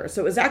Favorite Neighbor.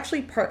 So it was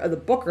actually part of the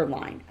Booker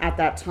line at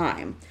that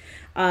time.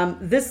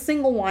 This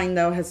single wine,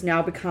 though, has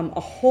now become a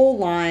whole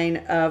line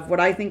of what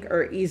I think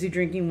are easy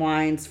drinking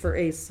wines for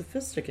a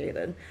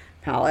sophisticated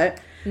palate.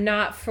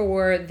 Not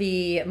for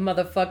the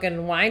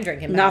motherfucking wine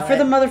drinking Not for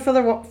the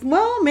palate.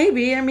 well,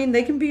 maybe. I mean,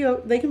 they can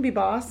be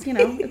boss, you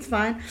know, it's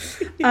fine.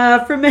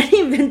 For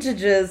many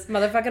vintages,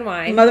 Motherfucking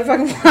wine.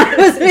 Motherfucking wine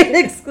was made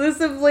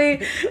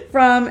exclusively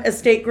from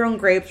estate-grown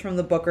grapes from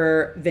the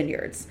Booker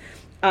vineyards,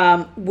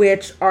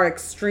 which are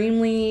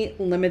extremely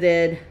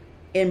limited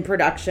in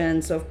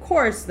production. So, of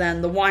course,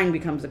 then the wine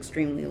becomes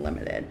extremely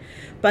limited.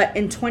 But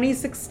in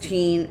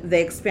 2016,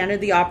 they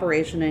expanded the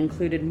operation and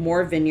included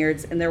more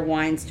vineyards in their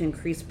wines to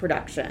increase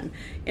production.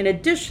 In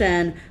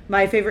addition,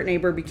 My Favorite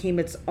Neighbor became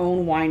its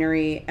own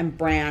winery and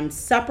brand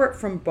separate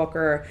from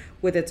Booker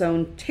with its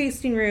own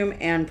tasting room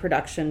and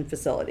production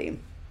facility.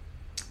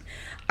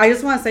 I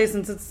just want to say,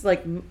 since it's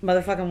like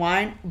motherfucking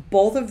wine,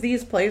 both of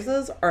these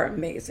places are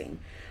amazing.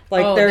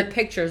 Like the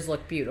pictures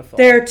look beautiful.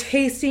 Their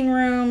tasting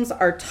rooms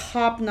are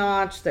top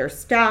notch. Their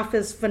staff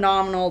is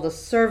phenomenal. The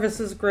service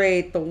is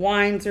great. The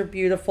wines are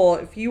beautiful.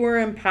 If you were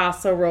in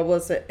Paso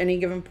Robles at any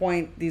given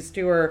point, these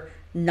two are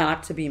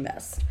not to be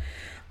missed.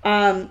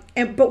 I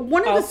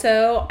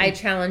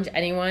challenge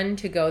anyone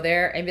to go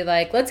there and be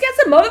like, "Let's get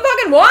some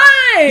motherfucking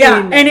wine."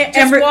 Yeah,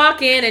 and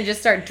walk in and just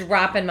start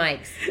dropping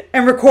mics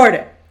and record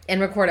it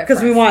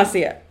because we want to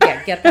see it.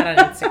 Yeah, get that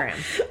on Instagram.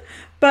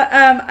 But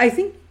I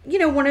think, you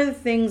know, one of the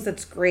things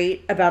that's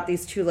great about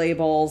these two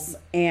labels,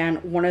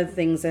 and one of the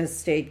things that has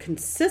stayed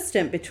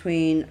consistent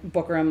between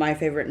Booker and My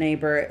Favorite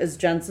Neighbor, is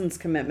Jensen's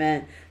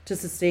commitment to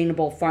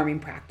sustainable farming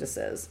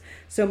practices.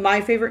 So My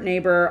Favorite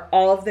Neighbor,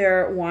 all of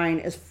their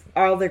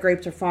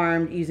grapes are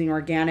farmed using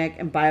organic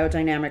and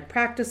biodynamic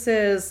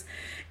practices.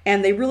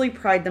 And they really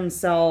pride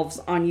themselves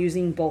on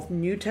using both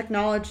new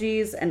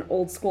technologies and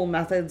old school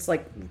methods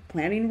like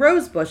planting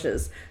rose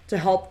bushes to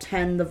help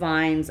tend the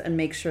vines and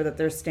make sure that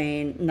they're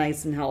staying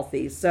nice and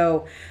healthy.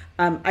 So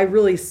I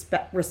really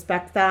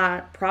respect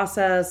that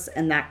process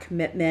and that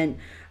commitment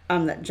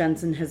that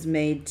Jensen has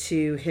made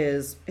to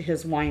his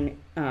wine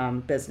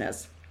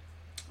business.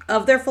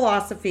 Of their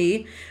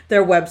philosophy,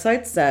 their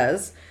website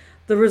says,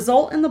 "The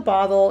result in the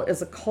bottle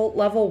is a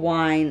cult-level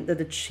wine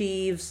that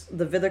achieves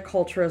the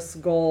viticulturist's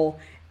goal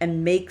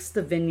and makes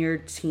the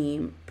vineyard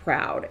team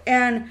proud."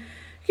 And,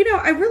 you know,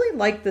 I really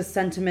like the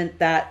sentiment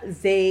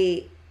that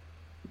they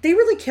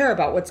really care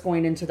about what's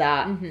going into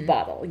that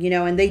bottle, you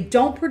know, and they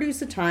don't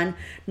produce a ton.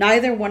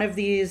 Neither one of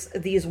these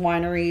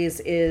wineries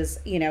is,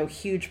 you know,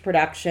 huge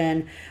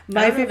production.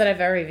 I don't know that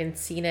I've ever even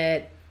seen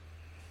it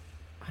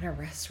on a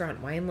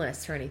restaurant wine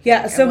list or anything.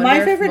 Yeah, so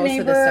My Favorite most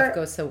Neighbor, of this stuff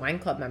goes to wine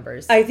club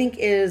members. I think,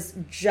 is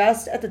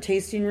just at the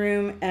tasting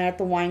room and at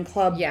the wine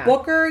club. Yeah.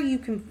 Booker you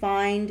can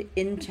find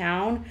in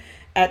town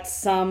at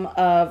some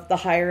of the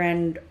higher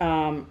end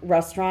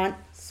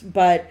restaurants,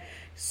 but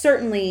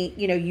certainly,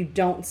 you know, you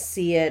don't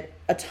see it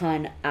a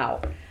ton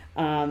out.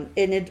 And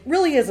it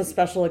really is a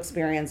special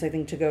experience, I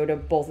think, to go to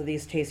both of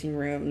these tasting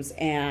rooms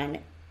and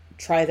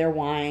try their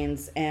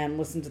wines and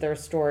listen to their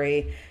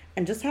story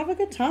and just have a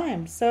good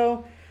time.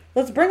 So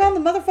let's bring on the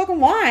motherfucking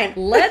wine.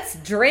 Let's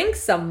drink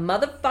some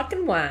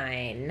motherfucking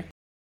wine.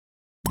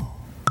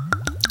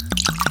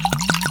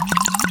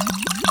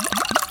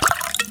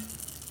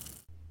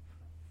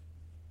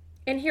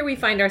 And here we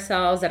find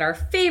ourselves at our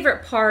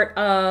favorite part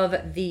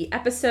of the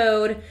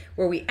episode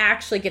where we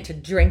actually get to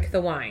drink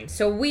the wine.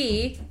 So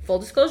we, full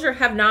disclosure,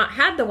 have not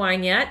had the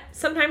wine yet.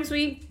 Sometimes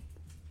we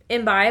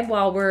imbibe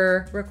while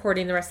we're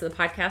recording the rest of the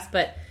podcast,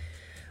 but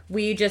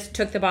we just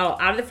took the bottle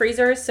out of the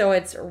freezer, so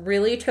it's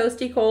really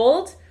toasty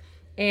cold,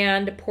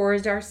 and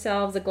poured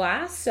ourselves a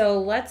glass. So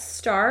let's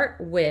start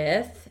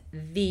with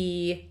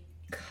the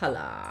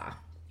color.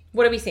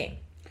 What are we seeing?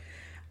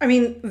 I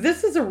mean,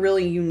 this is a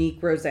really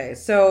unique rosé.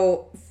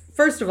 So,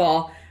 first of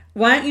all,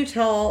 why don't you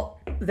tell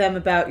them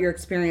about your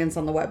experience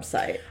on the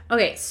website?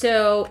 Okay,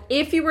 so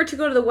if you were to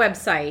go to the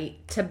website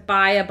to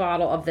buy a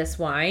bottle of this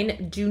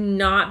wine, do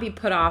not be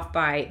put off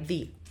by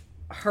the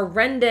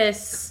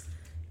horrendous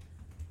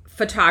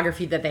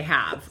photography that they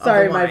have.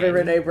 Sorry, of the my wine.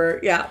 favorite neighbor.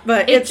 Yeah,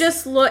 but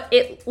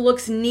it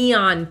looks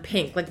neon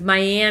pink, like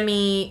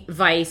Miami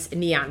Vice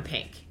neon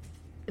pink.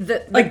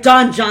 Like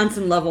Don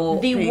Johnson level.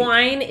 The pink.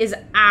 wine is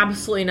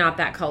absolutely not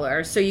that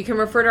color. So you can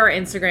refer to our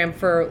Instagram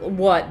for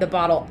what the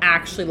bottle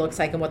actually looks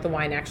like and what the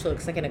wine actually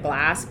looks like in a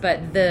glass. But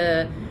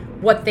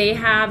what they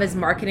have as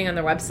marketing on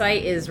their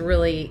website is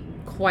really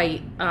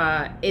quite,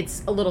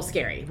 it's a little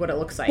scary what it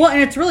looks like. Well,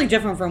 and it's really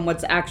different from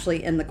what's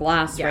actually in the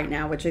glass right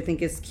now, which I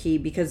think is key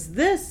because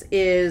this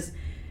is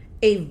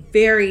a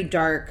very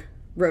dark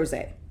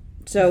rosé.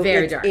 So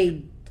very it's dark.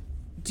 A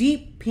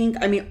deep pink,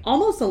 I mean,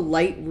 almost a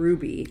light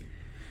ruby.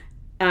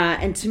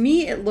 And to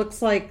me, it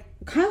looks like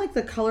kind of like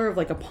the color of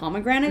like a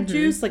pomegranate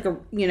juice, like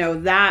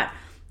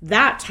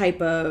that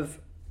type of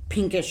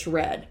pinkish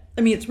red.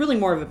 I mean, it's really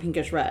more of a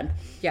pinkish red.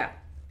 Yeah.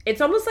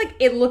 It's almost like,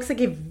 it looks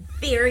like a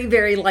very,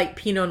 very light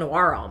Pinot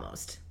Noir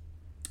almost.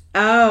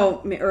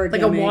 Oh, or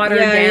like a watered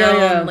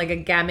down, like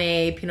a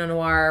Gamay Pinot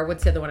Noir.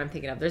 What's the other one I'm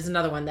thinking of? There's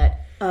another one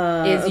that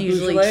is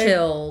usually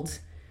chilled.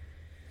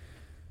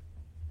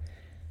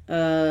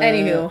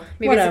 Anywho,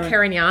 maybe whatever. it's a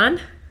Carignan.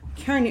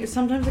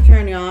 Sometimes a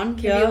Carignan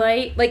Can be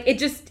light. Like it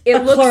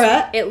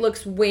Claret.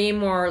 looks way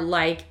more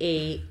like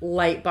a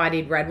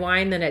light-bodied red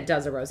wine than it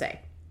does a rosé.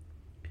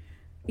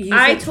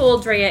 I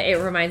told Drea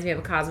it reminds me of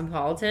a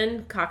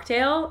Cosmopolitan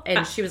cocktail,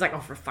 and she was like, "Oh,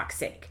 for fuck's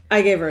sake!"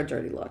 I gave her a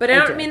dirty look. But I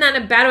don't mean that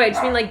in a bad way. I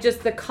just mean like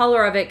just the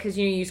color of it, because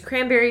you use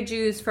cranberry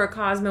juice for a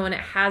Cosmo, and it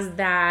has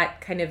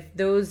that kind of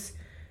those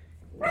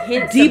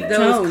hints deep of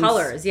those tones.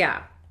 colors.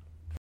 Yeah.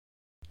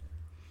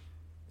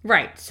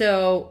 Right,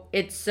 so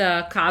it's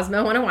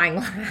Cosmo in a wine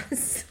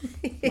glass.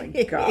 Oh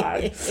my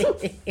God.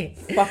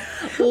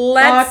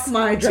 Let's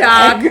my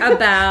talk drag.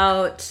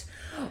 about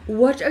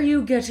what are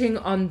you getting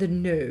on the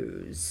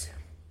nose?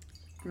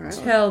 Right.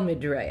 Tell me,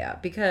 Drea,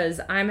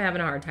 because I'm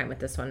having a hard time with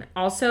this one.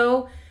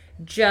 Also,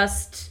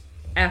 just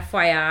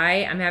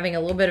FYI, I'm having a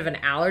little bit of an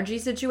allergy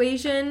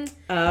situation.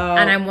 Oh.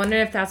 And I'm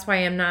wondering if that's why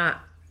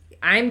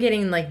I'm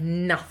getting like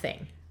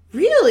nothing.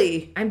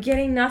 Really? I'm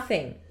getting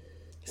nothing.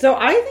 So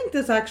I think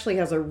this actually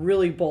has a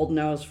really bold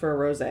nose for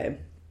a rosé.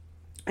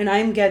 And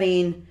I'm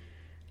getting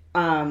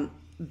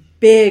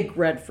big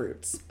red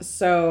fruits.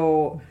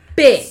 So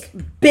Big.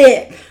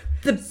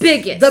 The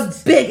biggest.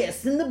 The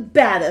biggest and the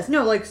baddest.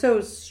 No, like so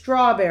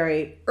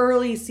strawberry,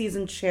 early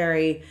season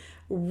cherry,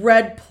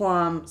 red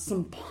plum,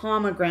 some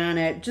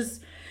pomegranate.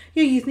 Just,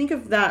 you think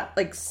of that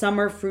like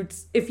summer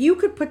fruits. If you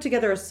could put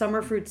together a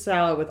summer fruit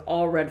salad with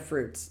all red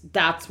fruits,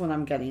 that's what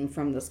I'm getting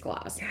from this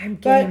glass. I'm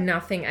getting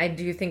nothing. I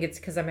do think it's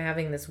because I'm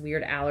having this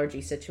weird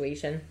allergy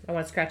situation. I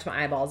want to scratch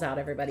my eyeballs out,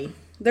 everybody.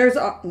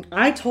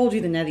 I told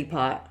you the neti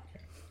pot.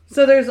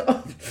 So there's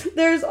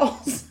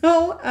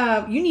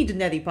also you need to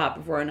neti pot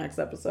before our next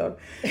episode.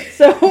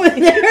 So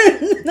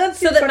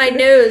that my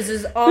nose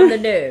is on the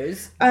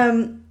nose.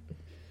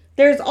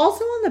 There's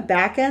also on the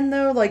back end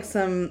though, like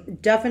some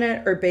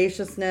definite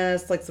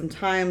herbaceousness, like some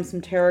thyme,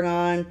 some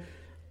tarragon,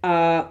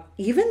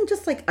 even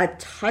just like a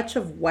touch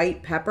of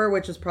white pepper,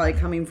 which is probably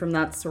coming from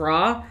that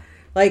Syrah.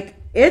 Like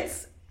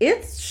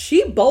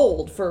she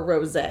bold for a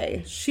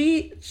rosé.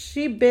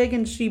 She big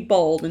and she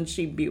bold and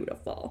she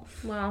beautiful.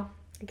 Well,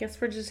 I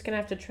guess we're just going to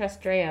have to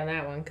trust Drea on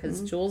that one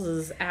because Jules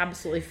is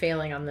absolutely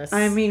failing on this.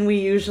 I mean, we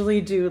usually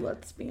do,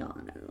 let's be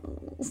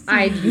honest.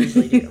 I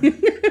usually do.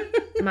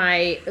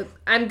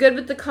 I'm good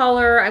with the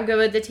color. I'm good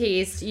with the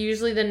taste.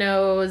 Usually the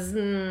nose,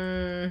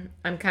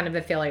 I'm kind of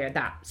a failure at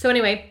that. So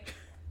anyway,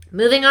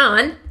 moving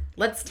on.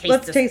 Let's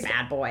taste this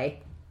bad boy.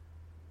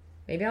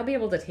 Maybe I'll be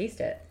able to taste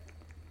it.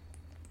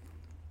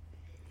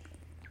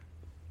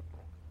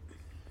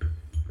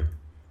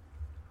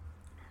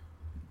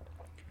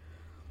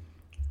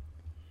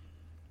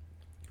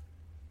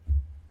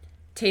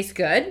 Tastes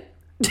good.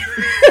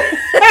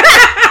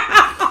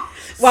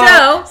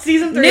 Wow. So,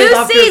 season 3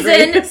 new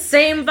season,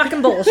 same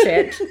fucking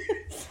bullshit.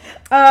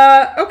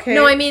 Okay.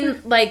 No, I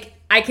mean, like,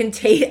 I can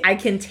taste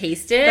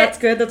it. That's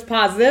good. That's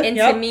positive. And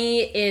to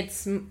me,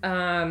 it's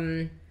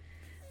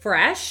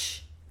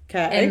fresh.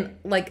 Okay. And,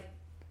 like,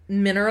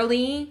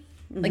 minerally.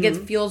 Mm-hmm. Like, it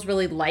feels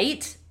really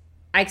light.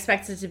 I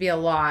expect it to be a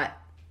lot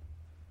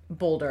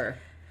bolder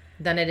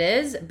than it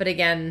is. But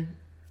again,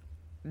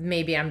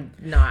 maybe I'm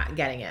not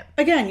getting it.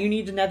 Again, you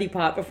need to neti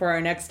pot before our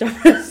next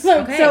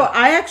episode. Okay. So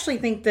I actually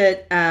think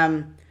that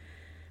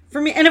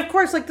for me, and of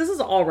course, like, this is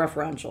all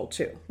referential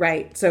too,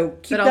 right? So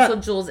keep But that.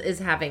 also, Jules is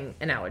having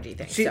an allergy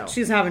thing.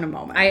 She's having a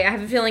moment. I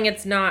have a feeling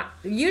it's not.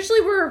 Usually,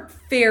 we're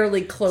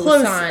fairly close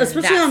on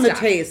especially that on the stuff.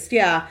 taste.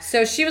 Yeah.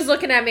 So she was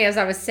looking at me as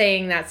I was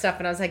saying that stuff,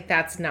 and I was like,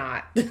 "That's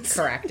not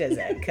correct, is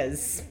it?"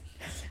 Because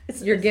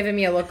you're giving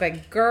me a look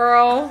like,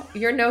 "Girl,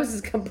 your nose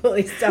is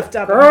completely stuffed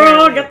up." Girl,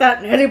 apparently." get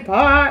that nitty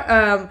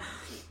pot.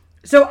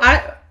 So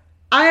I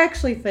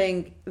actually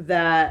think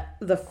that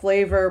the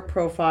flavor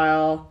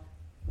profile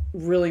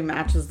really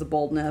matches the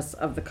boldness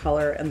of the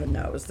color and the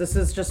nose. This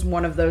is just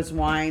one of those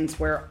wines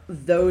where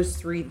those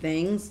three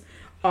things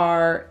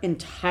are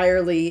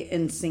entirely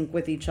in sync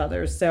with each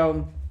other.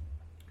 So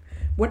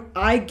what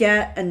I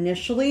get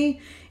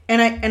initially,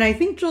 and I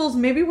think, Jules,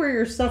 maybe where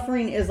you're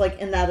suffering is like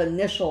in that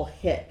initial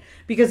hit.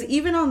 Because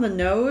even on the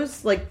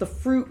nose, like, the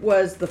fruit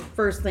was the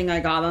first thing I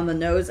got on the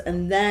nose,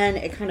 and then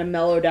it kind of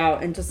mellowed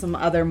out into some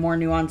other more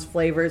nuanced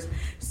flavors.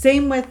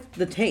 Same with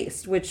the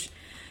taste, which,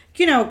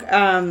 you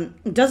know,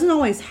 doesn't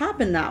always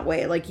happen that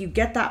way. Like, you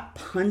get that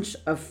punch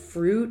of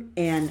fruit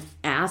and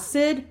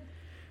acid.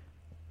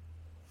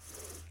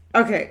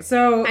 Okay,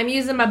 so I'm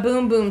using my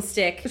boom boom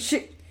stick.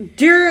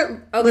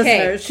 Dear Okay.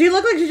 listeners, she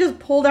looked like she just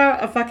pulled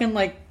out a fucking,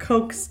 like,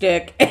 Coke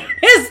stick and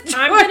is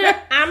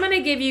I'm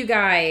gonna give you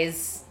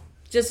guys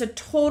just a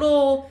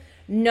total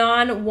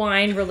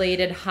non-wine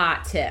related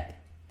hot tip.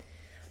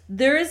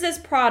 There is this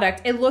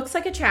product. It looks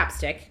like a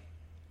chapstick,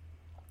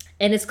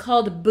 and it's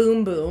called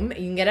Boom Boom. You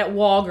can get it at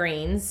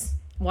Walgreens.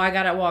 Well, I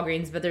got it at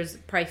Walgreens, but there's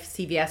probably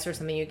CVS or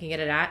something you can get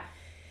it at.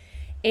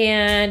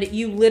 And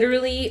you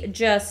literally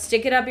just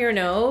stick it up your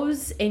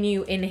nose and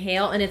you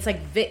inhale, and it's like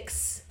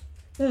Vicks.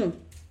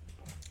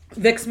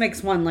 Vicks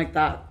makes one like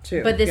that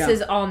too. But this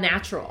is all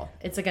natural.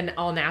 It's like an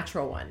all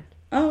natural one.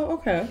 Oh,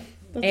 okay.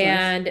 That's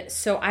And nice.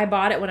 so I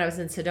bought it when I was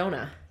in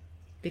Sedona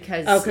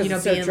because, 'cause you know,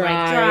 it's so being dry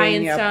like dry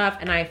and yep. stuff,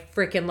 and I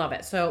freaking love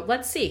it. So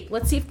let's see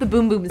if the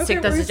boom boom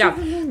stick does where's the job.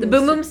 the boom The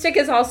boom boom boom stick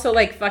is also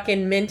like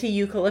fucking minty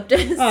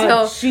eucalyptus.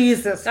 Oh, so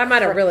Jesus. I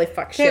might have really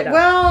fucked shit up.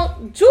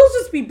 Well, Jules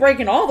just be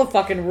breaking all the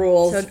fucking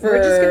rules. So for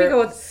we're just gonna go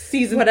with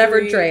season whatever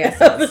 3, Drea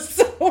says.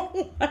 episode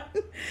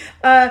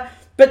 1.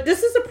 But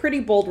this is a pretty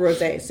bold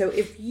rosé. So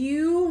if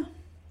you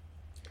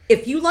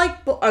like,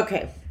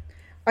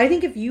 I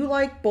think if you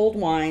like bold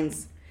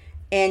wines,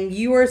 and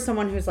you are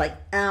someone who's like,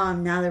 oh,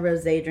 I'm not a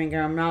rosé drinker,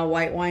 I'm not a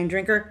white wine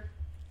drinker,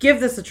 give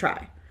this a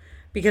try.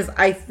 Because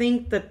I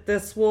think that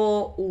this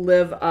will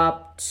live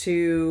up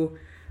to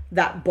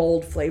that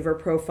bold flavor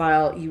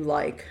profile you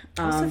like.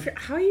 Also,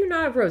 how are you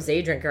not a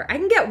rosé drinker? I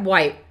get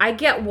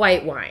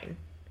white wine.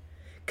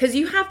 Because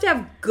you have to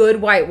have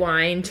good white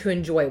wine to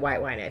enjoy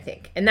white wine, I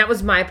think. And that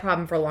was my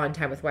problem for a long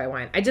time with white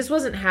wine. I just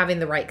wasn't having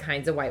the right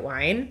kinds of white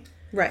wine.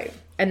 Right.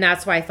 And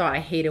that's why I thought I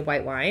hated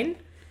white wine.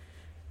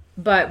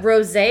 But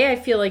rosé, I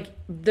feel like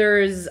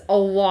there's a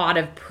lot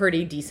of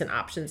pretty decent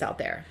options out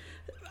there.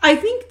 I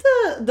think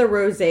the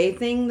rosé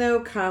thing,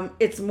 though,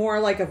 it's more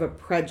like of a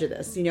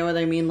prejudice. You know what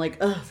I mean? Like,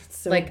 it's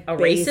so Like a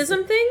basic.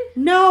 racism thing?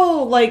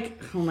 No,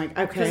 like, oh my,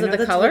 okay. Because I of know the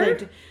that's what I color?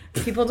 do.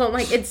 People don't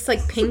like, it's like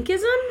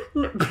pinkism?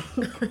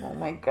 Oh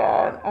my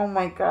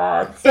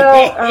god. So,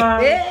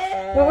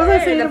 what was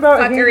I saying The about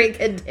fuckery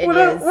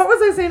continues. what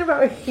was I saying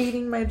about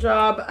hating my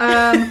job?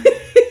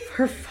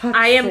 For fuck's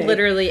I am sake.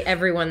 literally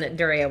everyone that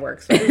Drea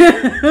works with.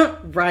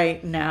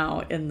 right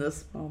now in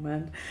this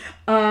moment.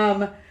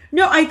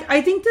 No,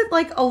 I think that,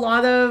 like, a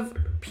lot of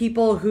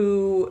people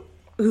who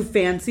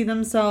fancy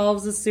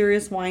themselves as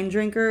serious wine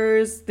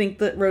drinkers think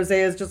that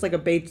rosé is just like a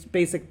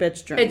basic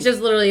bitch drink. It's just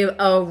literally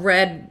a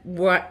red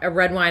wine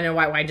and a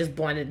white wine just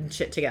blended and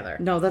shit together.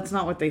 No, that's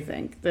not what they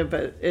think.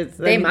 But it's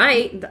They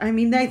might. I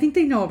mean, I think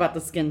they know about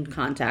the skin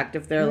contact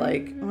if they're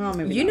like, well,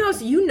 maybe You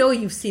not. know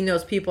you've seen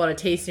those people at a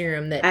tasting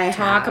room that I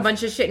talk a have.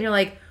 bunch of shit and you're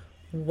like,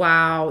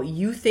 wow,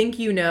 you think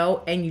you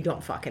know and you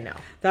don't fucking know.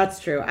 That's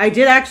true. I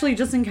did actually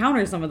just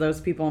encounter some of those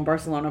people in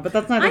Barcelona, but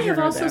that's not. I here have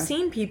nor also there.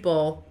 seen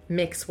people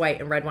mix white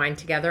and red wine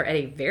together at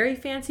a very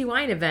fancy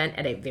wine event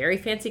at a very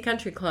fancy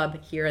country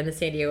club here in the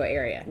San Diego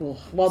area.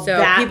 Well,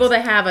 So people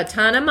that have a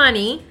ton of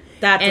money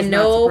That does and not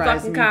no surprise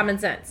fucking me. common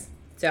sense.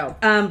 So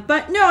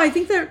But no, I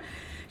think that,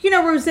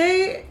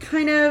 rosé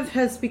kind of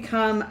has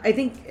become, I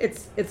think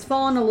it's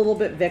fallen a little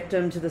bit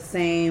victim to the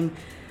same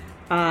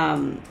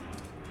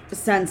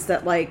sense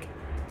that, like,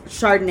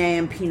 Chardonnay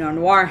and Pinot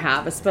Noir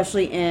have,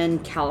 especially in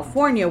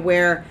California,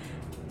 where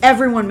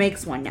everyone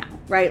makes one now,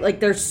 right? Like,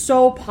 they're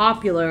so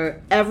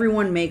popular,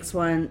 everyone makes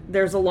one.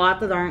 There's a lot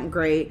that aren't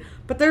great,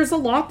 but there's a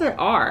lot that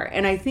are.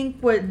 And I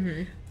think what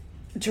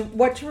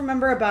to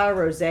remember about a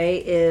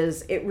rosé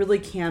is it really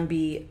can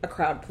be a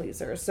crowd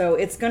pleaser. So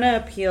it's going to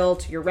appeal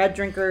to your red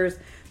drinkers.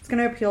 It's going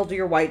to appeal to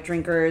your white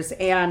drinkers.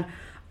 And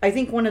I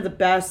think one of the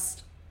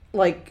best,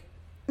 like,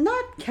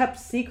 not kept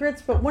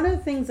secrets, but one of the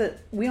things that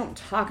we don't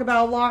talk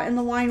about a lot in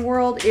the wine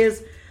world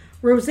is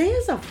rosé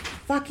is a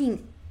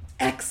fucking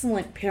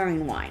excellent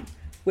pairing wine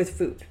with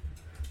food.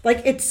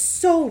 Like, it's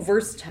so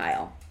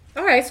versatile.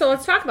 all right, so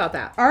let's talk about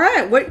that. All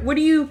right, what are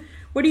you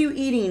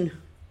eating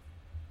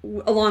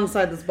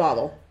alongside this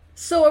bottle?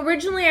 So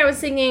originally I was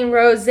thinking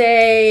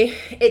rosé.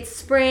 It's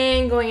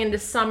spring going into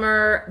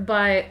summer,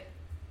 but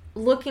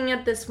looking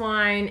at this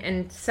wine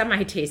and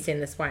semi-tasting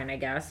this wine, I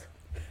guess.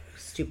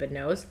 Stupid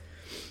nose.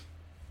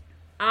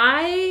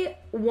 I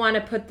want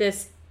to put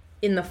this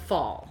in the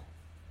fall.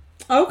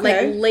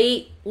 Okay.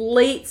 Like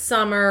late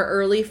summer,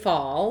 early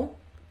fall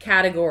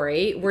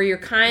category where you're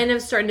kind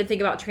of starting to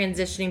think about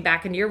transitioning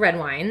back into your red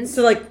wines.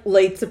 So like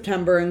late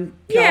September in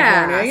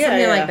California.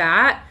 Something like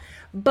that.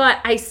 But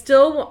I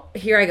still,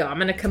 here I go. I'm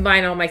going to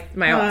combine all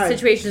my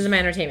situations and my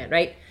entertainment,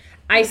 right?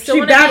 I still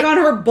want to back on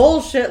her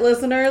bullshit,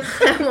 listeners.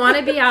 I want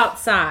to be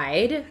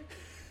outside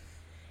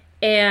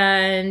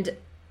and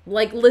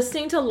like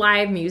listening to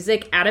live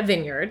music at a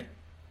vineyard.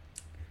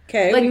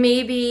 Okay. Like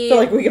maybe... So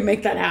like we can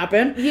make that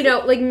happen. You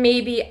know, like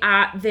maybe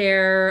at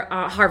their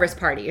harvest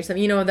party or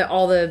something. You know,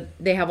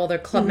 they have all their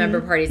club member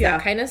parties,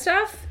 that kind of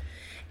stuff.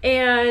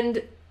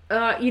 And,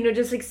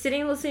 just like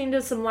sitting listening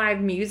to some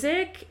live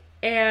music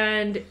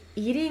and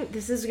eating...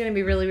 This is going to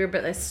be really weird,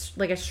 but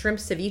like a shrimp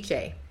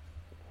ceviche.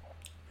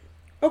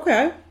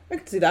 Okay. I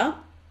can see that.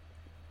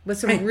 With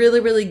some really,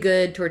 really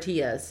good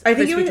tortillas.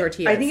 Crispy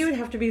tortillas. I think it would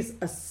have to be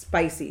a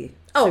spicy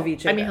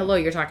ceviche. I mean, hello,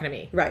 you're talking to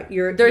me. Right.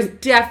 There's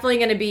definitely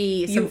going to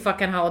be some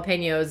fucking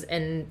jalapenos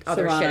and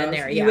other shit in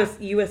there. Yeah.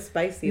 US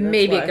spicy.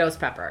 Maybe a ghost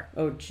pepper.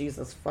 Oh,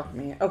 Jesus. Fuck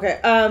me. Okay.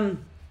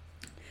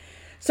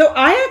 So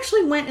I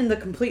actually went in the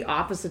complete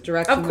opposite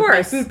direction with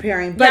my food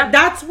pairing. But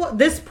that's what...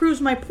 This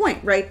proves my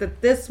point, right?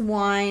 That this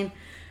wine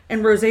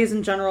and rosés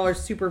in general are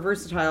super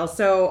versatile.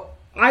 So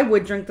I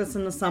would drink this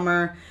in the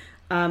summer.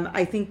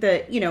 I think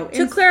that,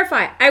 To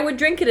clarify, I would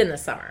drink it in the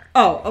summer.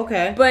 Oh,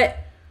 okay. But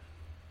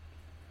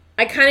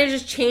I kind of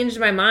just changed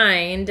my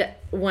mind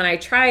when I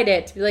tried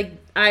it to be like,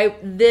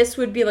 this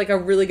would be like a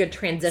really good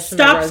transition.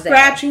 Stop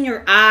scratching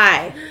your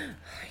eye.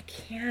 I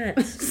can't.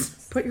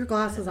 Put your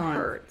glasses on. It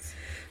hurts.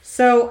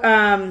 So,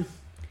 I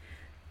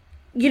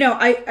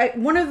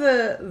one of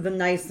the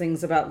nice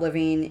things about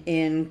living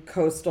in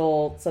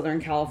coastal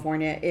Southern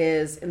California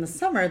is in the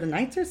summer, the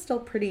nights are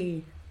still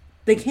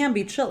they can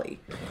be chilly.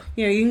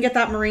 You can get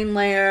that marine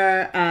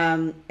layer,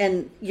 and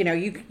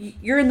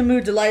you're in the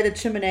mood to light a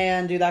chimney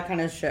and do that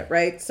kind of shit,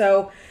 right?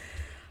 So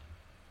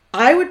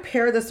I would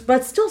pair this,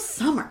 but it's still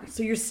summer,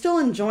 so you're still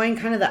enjoying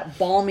kind of that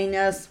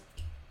balminess.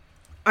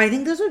 I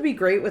think this would be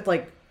great with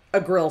like a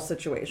grill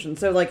situation.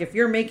 So like if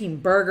you're making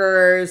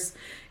burgers,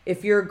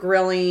 if you're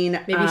grilling,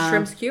 maybe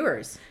shrimp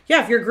skewers.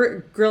 Yeah, if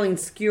you're grilling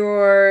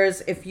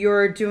skewers, if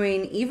you're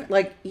doing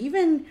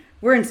even.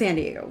 We're in San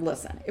Diego.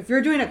 Listen, if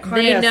you're doing a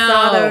carne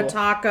asada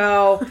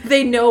taco...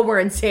 They know we're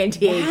in San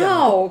Diego.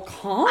 Wow,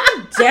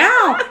 calm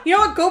down. You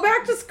know what? Go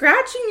back to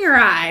scratching your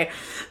eye.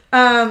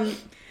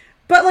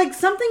 But like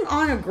something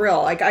on a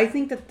grill. Like I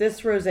think that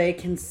this rosé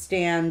can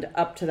stand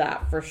up to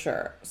that for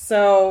sure.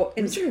 So...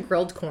 Imagine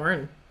grilled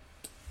corn.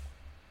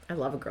 I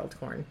love a grilled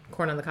corn.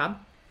 Corn on the cob?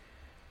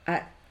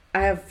 I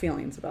have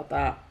feelings about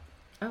that.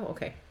 Oh,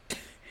 okay.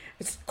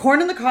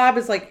 Corn on the cob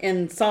is like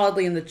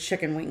solidly in the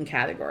chicken wing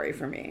category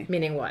for me.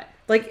 Meaning what?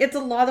 Like it's a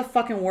lot of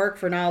fucking work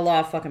for not a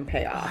lot of fucking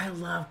payoff. Oh, I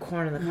love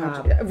corn on the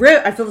cob.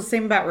 I feel the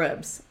same about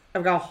ribs.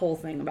 I've got a whole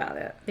thing about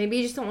it. Maybe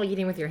you just don't like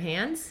eating with your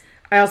hands?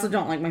 I also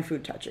don't like my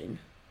food touching.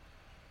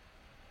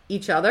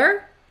 Each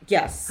other?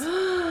 Yes.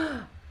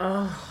 Oh,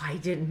 I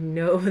didn't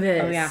know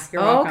this. Oh, yeah.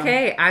 You're welcome.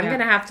 Okay, I'm going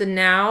to have to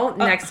now,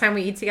 next time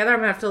we eat together, I'm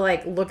going to have to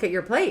like look at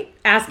your plate.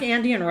 Ask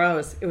Andy and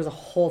Rose. It was a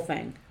whole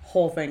thing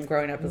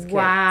growing up as kids.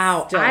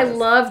 Wow. I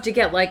love to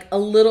get like a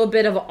little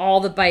bit of all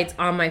the bites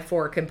on my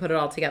fork and put it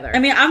all together. I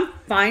mean, I'm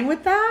fine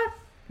with that.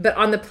 But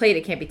on the plate,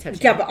 it can't be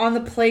touched. Yeah, but on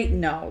the plate,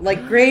 no.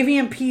 Like gravy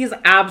and peas,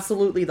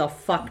 absolutely the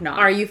fuck not.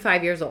 Are you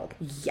 5 years old?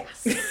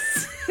 Yes.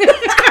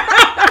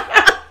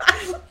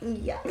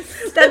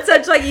 Yes. That's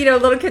such like,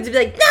 little kids would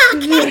be like, no,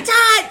 can't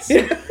touch.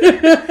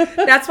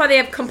 That's why they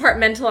have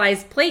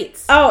compartmentalized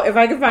plates. Oh, if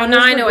I could find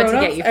now I know what to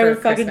get you for I would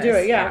fucking Christmas.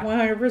 do it. Yeah,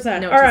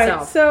 100%. Note All to right,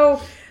 self. so...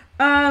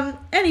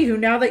 anywho,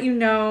 now that you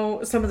know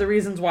some of the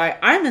reasons why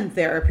I'm in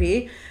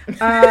therapy,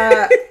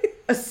 a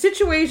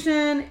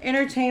situation,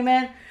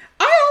 entertainment,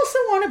 I also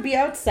want to be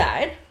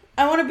outside.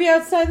 I want to be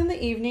outside in the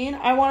evening.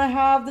 I want to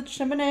have the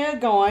chimney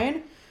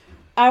going.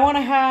 I want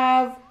to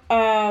have,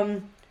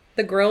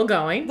 the grill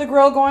going.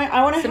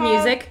 I want to have some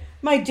music.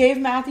 My Dave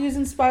Matthews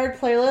inspired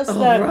playlist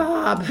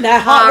Rob.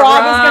 That Hot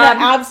Rob is going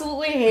to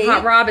absolutely hate.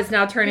 Hot Rob is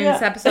now turning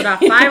this episode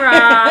off. Bye,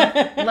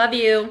 Rob. Love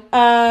you.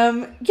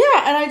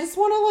 Yeah, and I just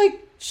want to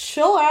like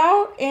chill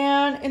out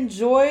and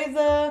enjoy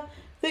the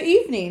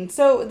evening.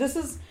 So this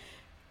is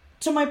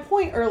to my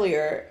point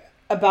earlier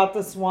about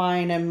this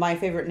wine and My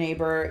Favorite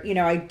Neighbor.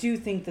 I do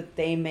think that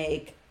they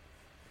make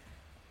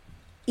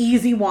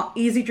easy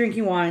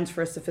drinking wines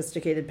for a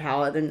sophisticated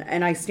palate,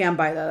 and I stand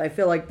by that. I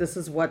feel like this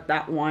is what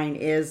that wine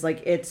is.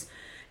 Like it's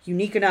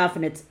unique enough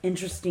and it's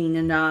interesting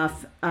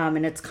enough,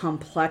 and it's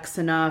complex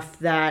enough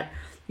that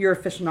your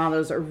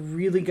aficionados are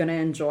really going to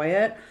enjoy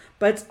it.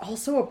 But it's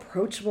also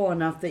approachable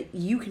enough that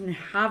you can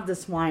have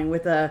this wine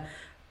with a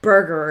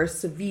burger or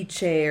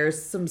ceviche or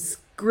some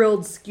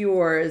grilled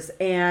skewers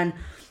and,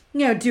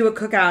 do a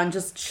cookout and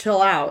just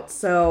chill out.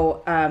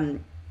 So,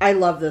 I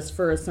love this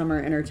for a summer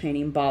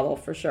entertaining bottle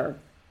for sure.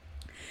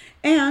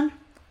 And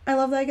I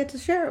love that I get to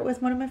share it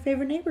with one of my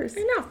favorite neighbors.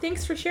 I know.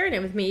 Thanks for sharing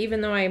it with me, even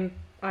though I'm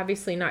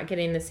obviously not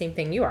getting the same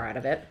thing you are out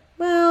of it.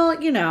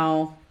 Well, you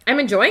know. I'm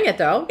enjoying it,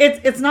 though.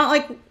 It's not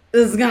like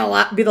this is going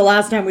to be the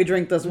last time we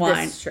drink this wine.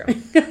 That's true.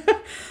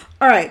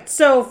 All right.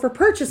 So for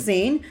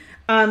purchasing,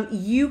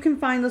 you can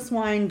find this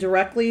wine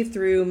directly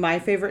through My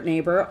Favorite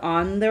Neighbor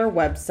on their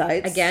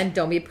website. Again,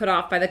 don't be put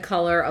off by the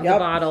color of the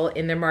bottle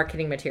in their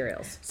marketing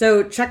materials.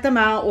 So check them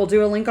out. We'll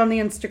do a link on the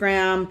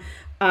Instagram.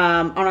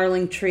 On our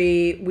link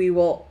tree, we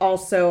will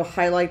also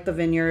highlight the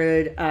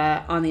vineyard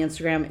on the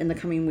Instagram in the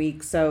coming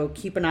weeks, so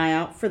keep an eye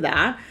out for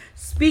that.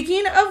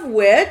 Speaking of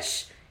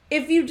which,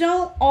 if you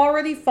don't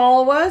already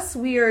follow us,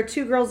 we are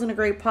Two Girls and a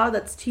Great Pod.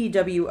 That's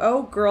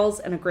TWO, Girls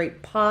and a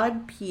Great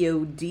Pod,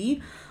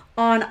 POD,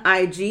 on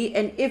IG.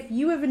 And if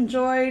you have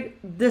enjoyed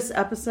this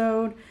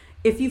episode,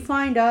 if you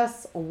find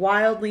us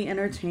wildly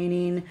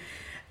entertaining,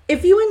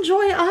 if you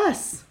enjoy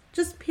us,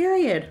 just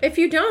period. If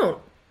you don't.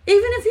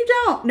 Even if you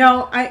don't.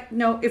 No,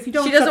 if you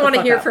don't. She doesn't want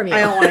to hear from you.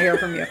 I don't want to hear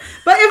from you.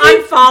 But if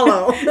you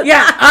unfollow.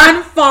 Yeah,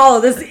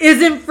 unfollow. This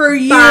isn't for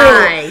you.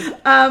 Bye.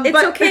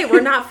 It's okay. We're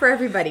not for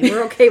everybody.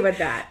 We're okay with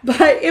that.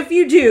 But if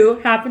you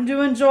do happen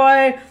to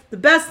enjoy, the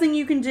best thing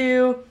you can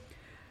do,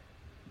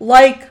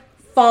 like,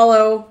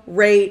 follow,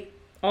 rate,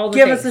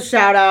 give us a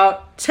shout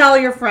out, tell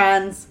your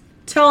friends,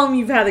 tell them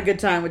you've had a good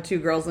time with Two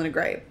Girls and a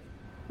Grape.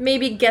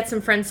 Maybe get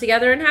some friends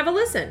together and have a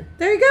listen.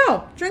 There you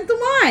go. Drink the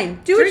wine.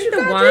 Drink the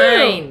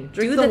wine.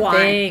 Drink do the wine.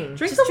 Thing.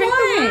 Drink Just the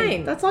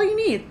wine. That's all you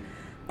need.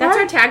 That's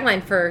our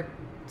tagline for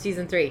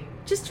season 3.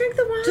 Just drink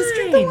the wine. Just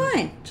drink the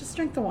wine. Just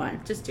drink the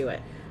wine. Just do it.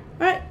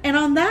 All right. And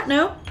on that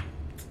note,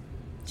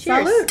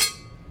 cheers. Salud.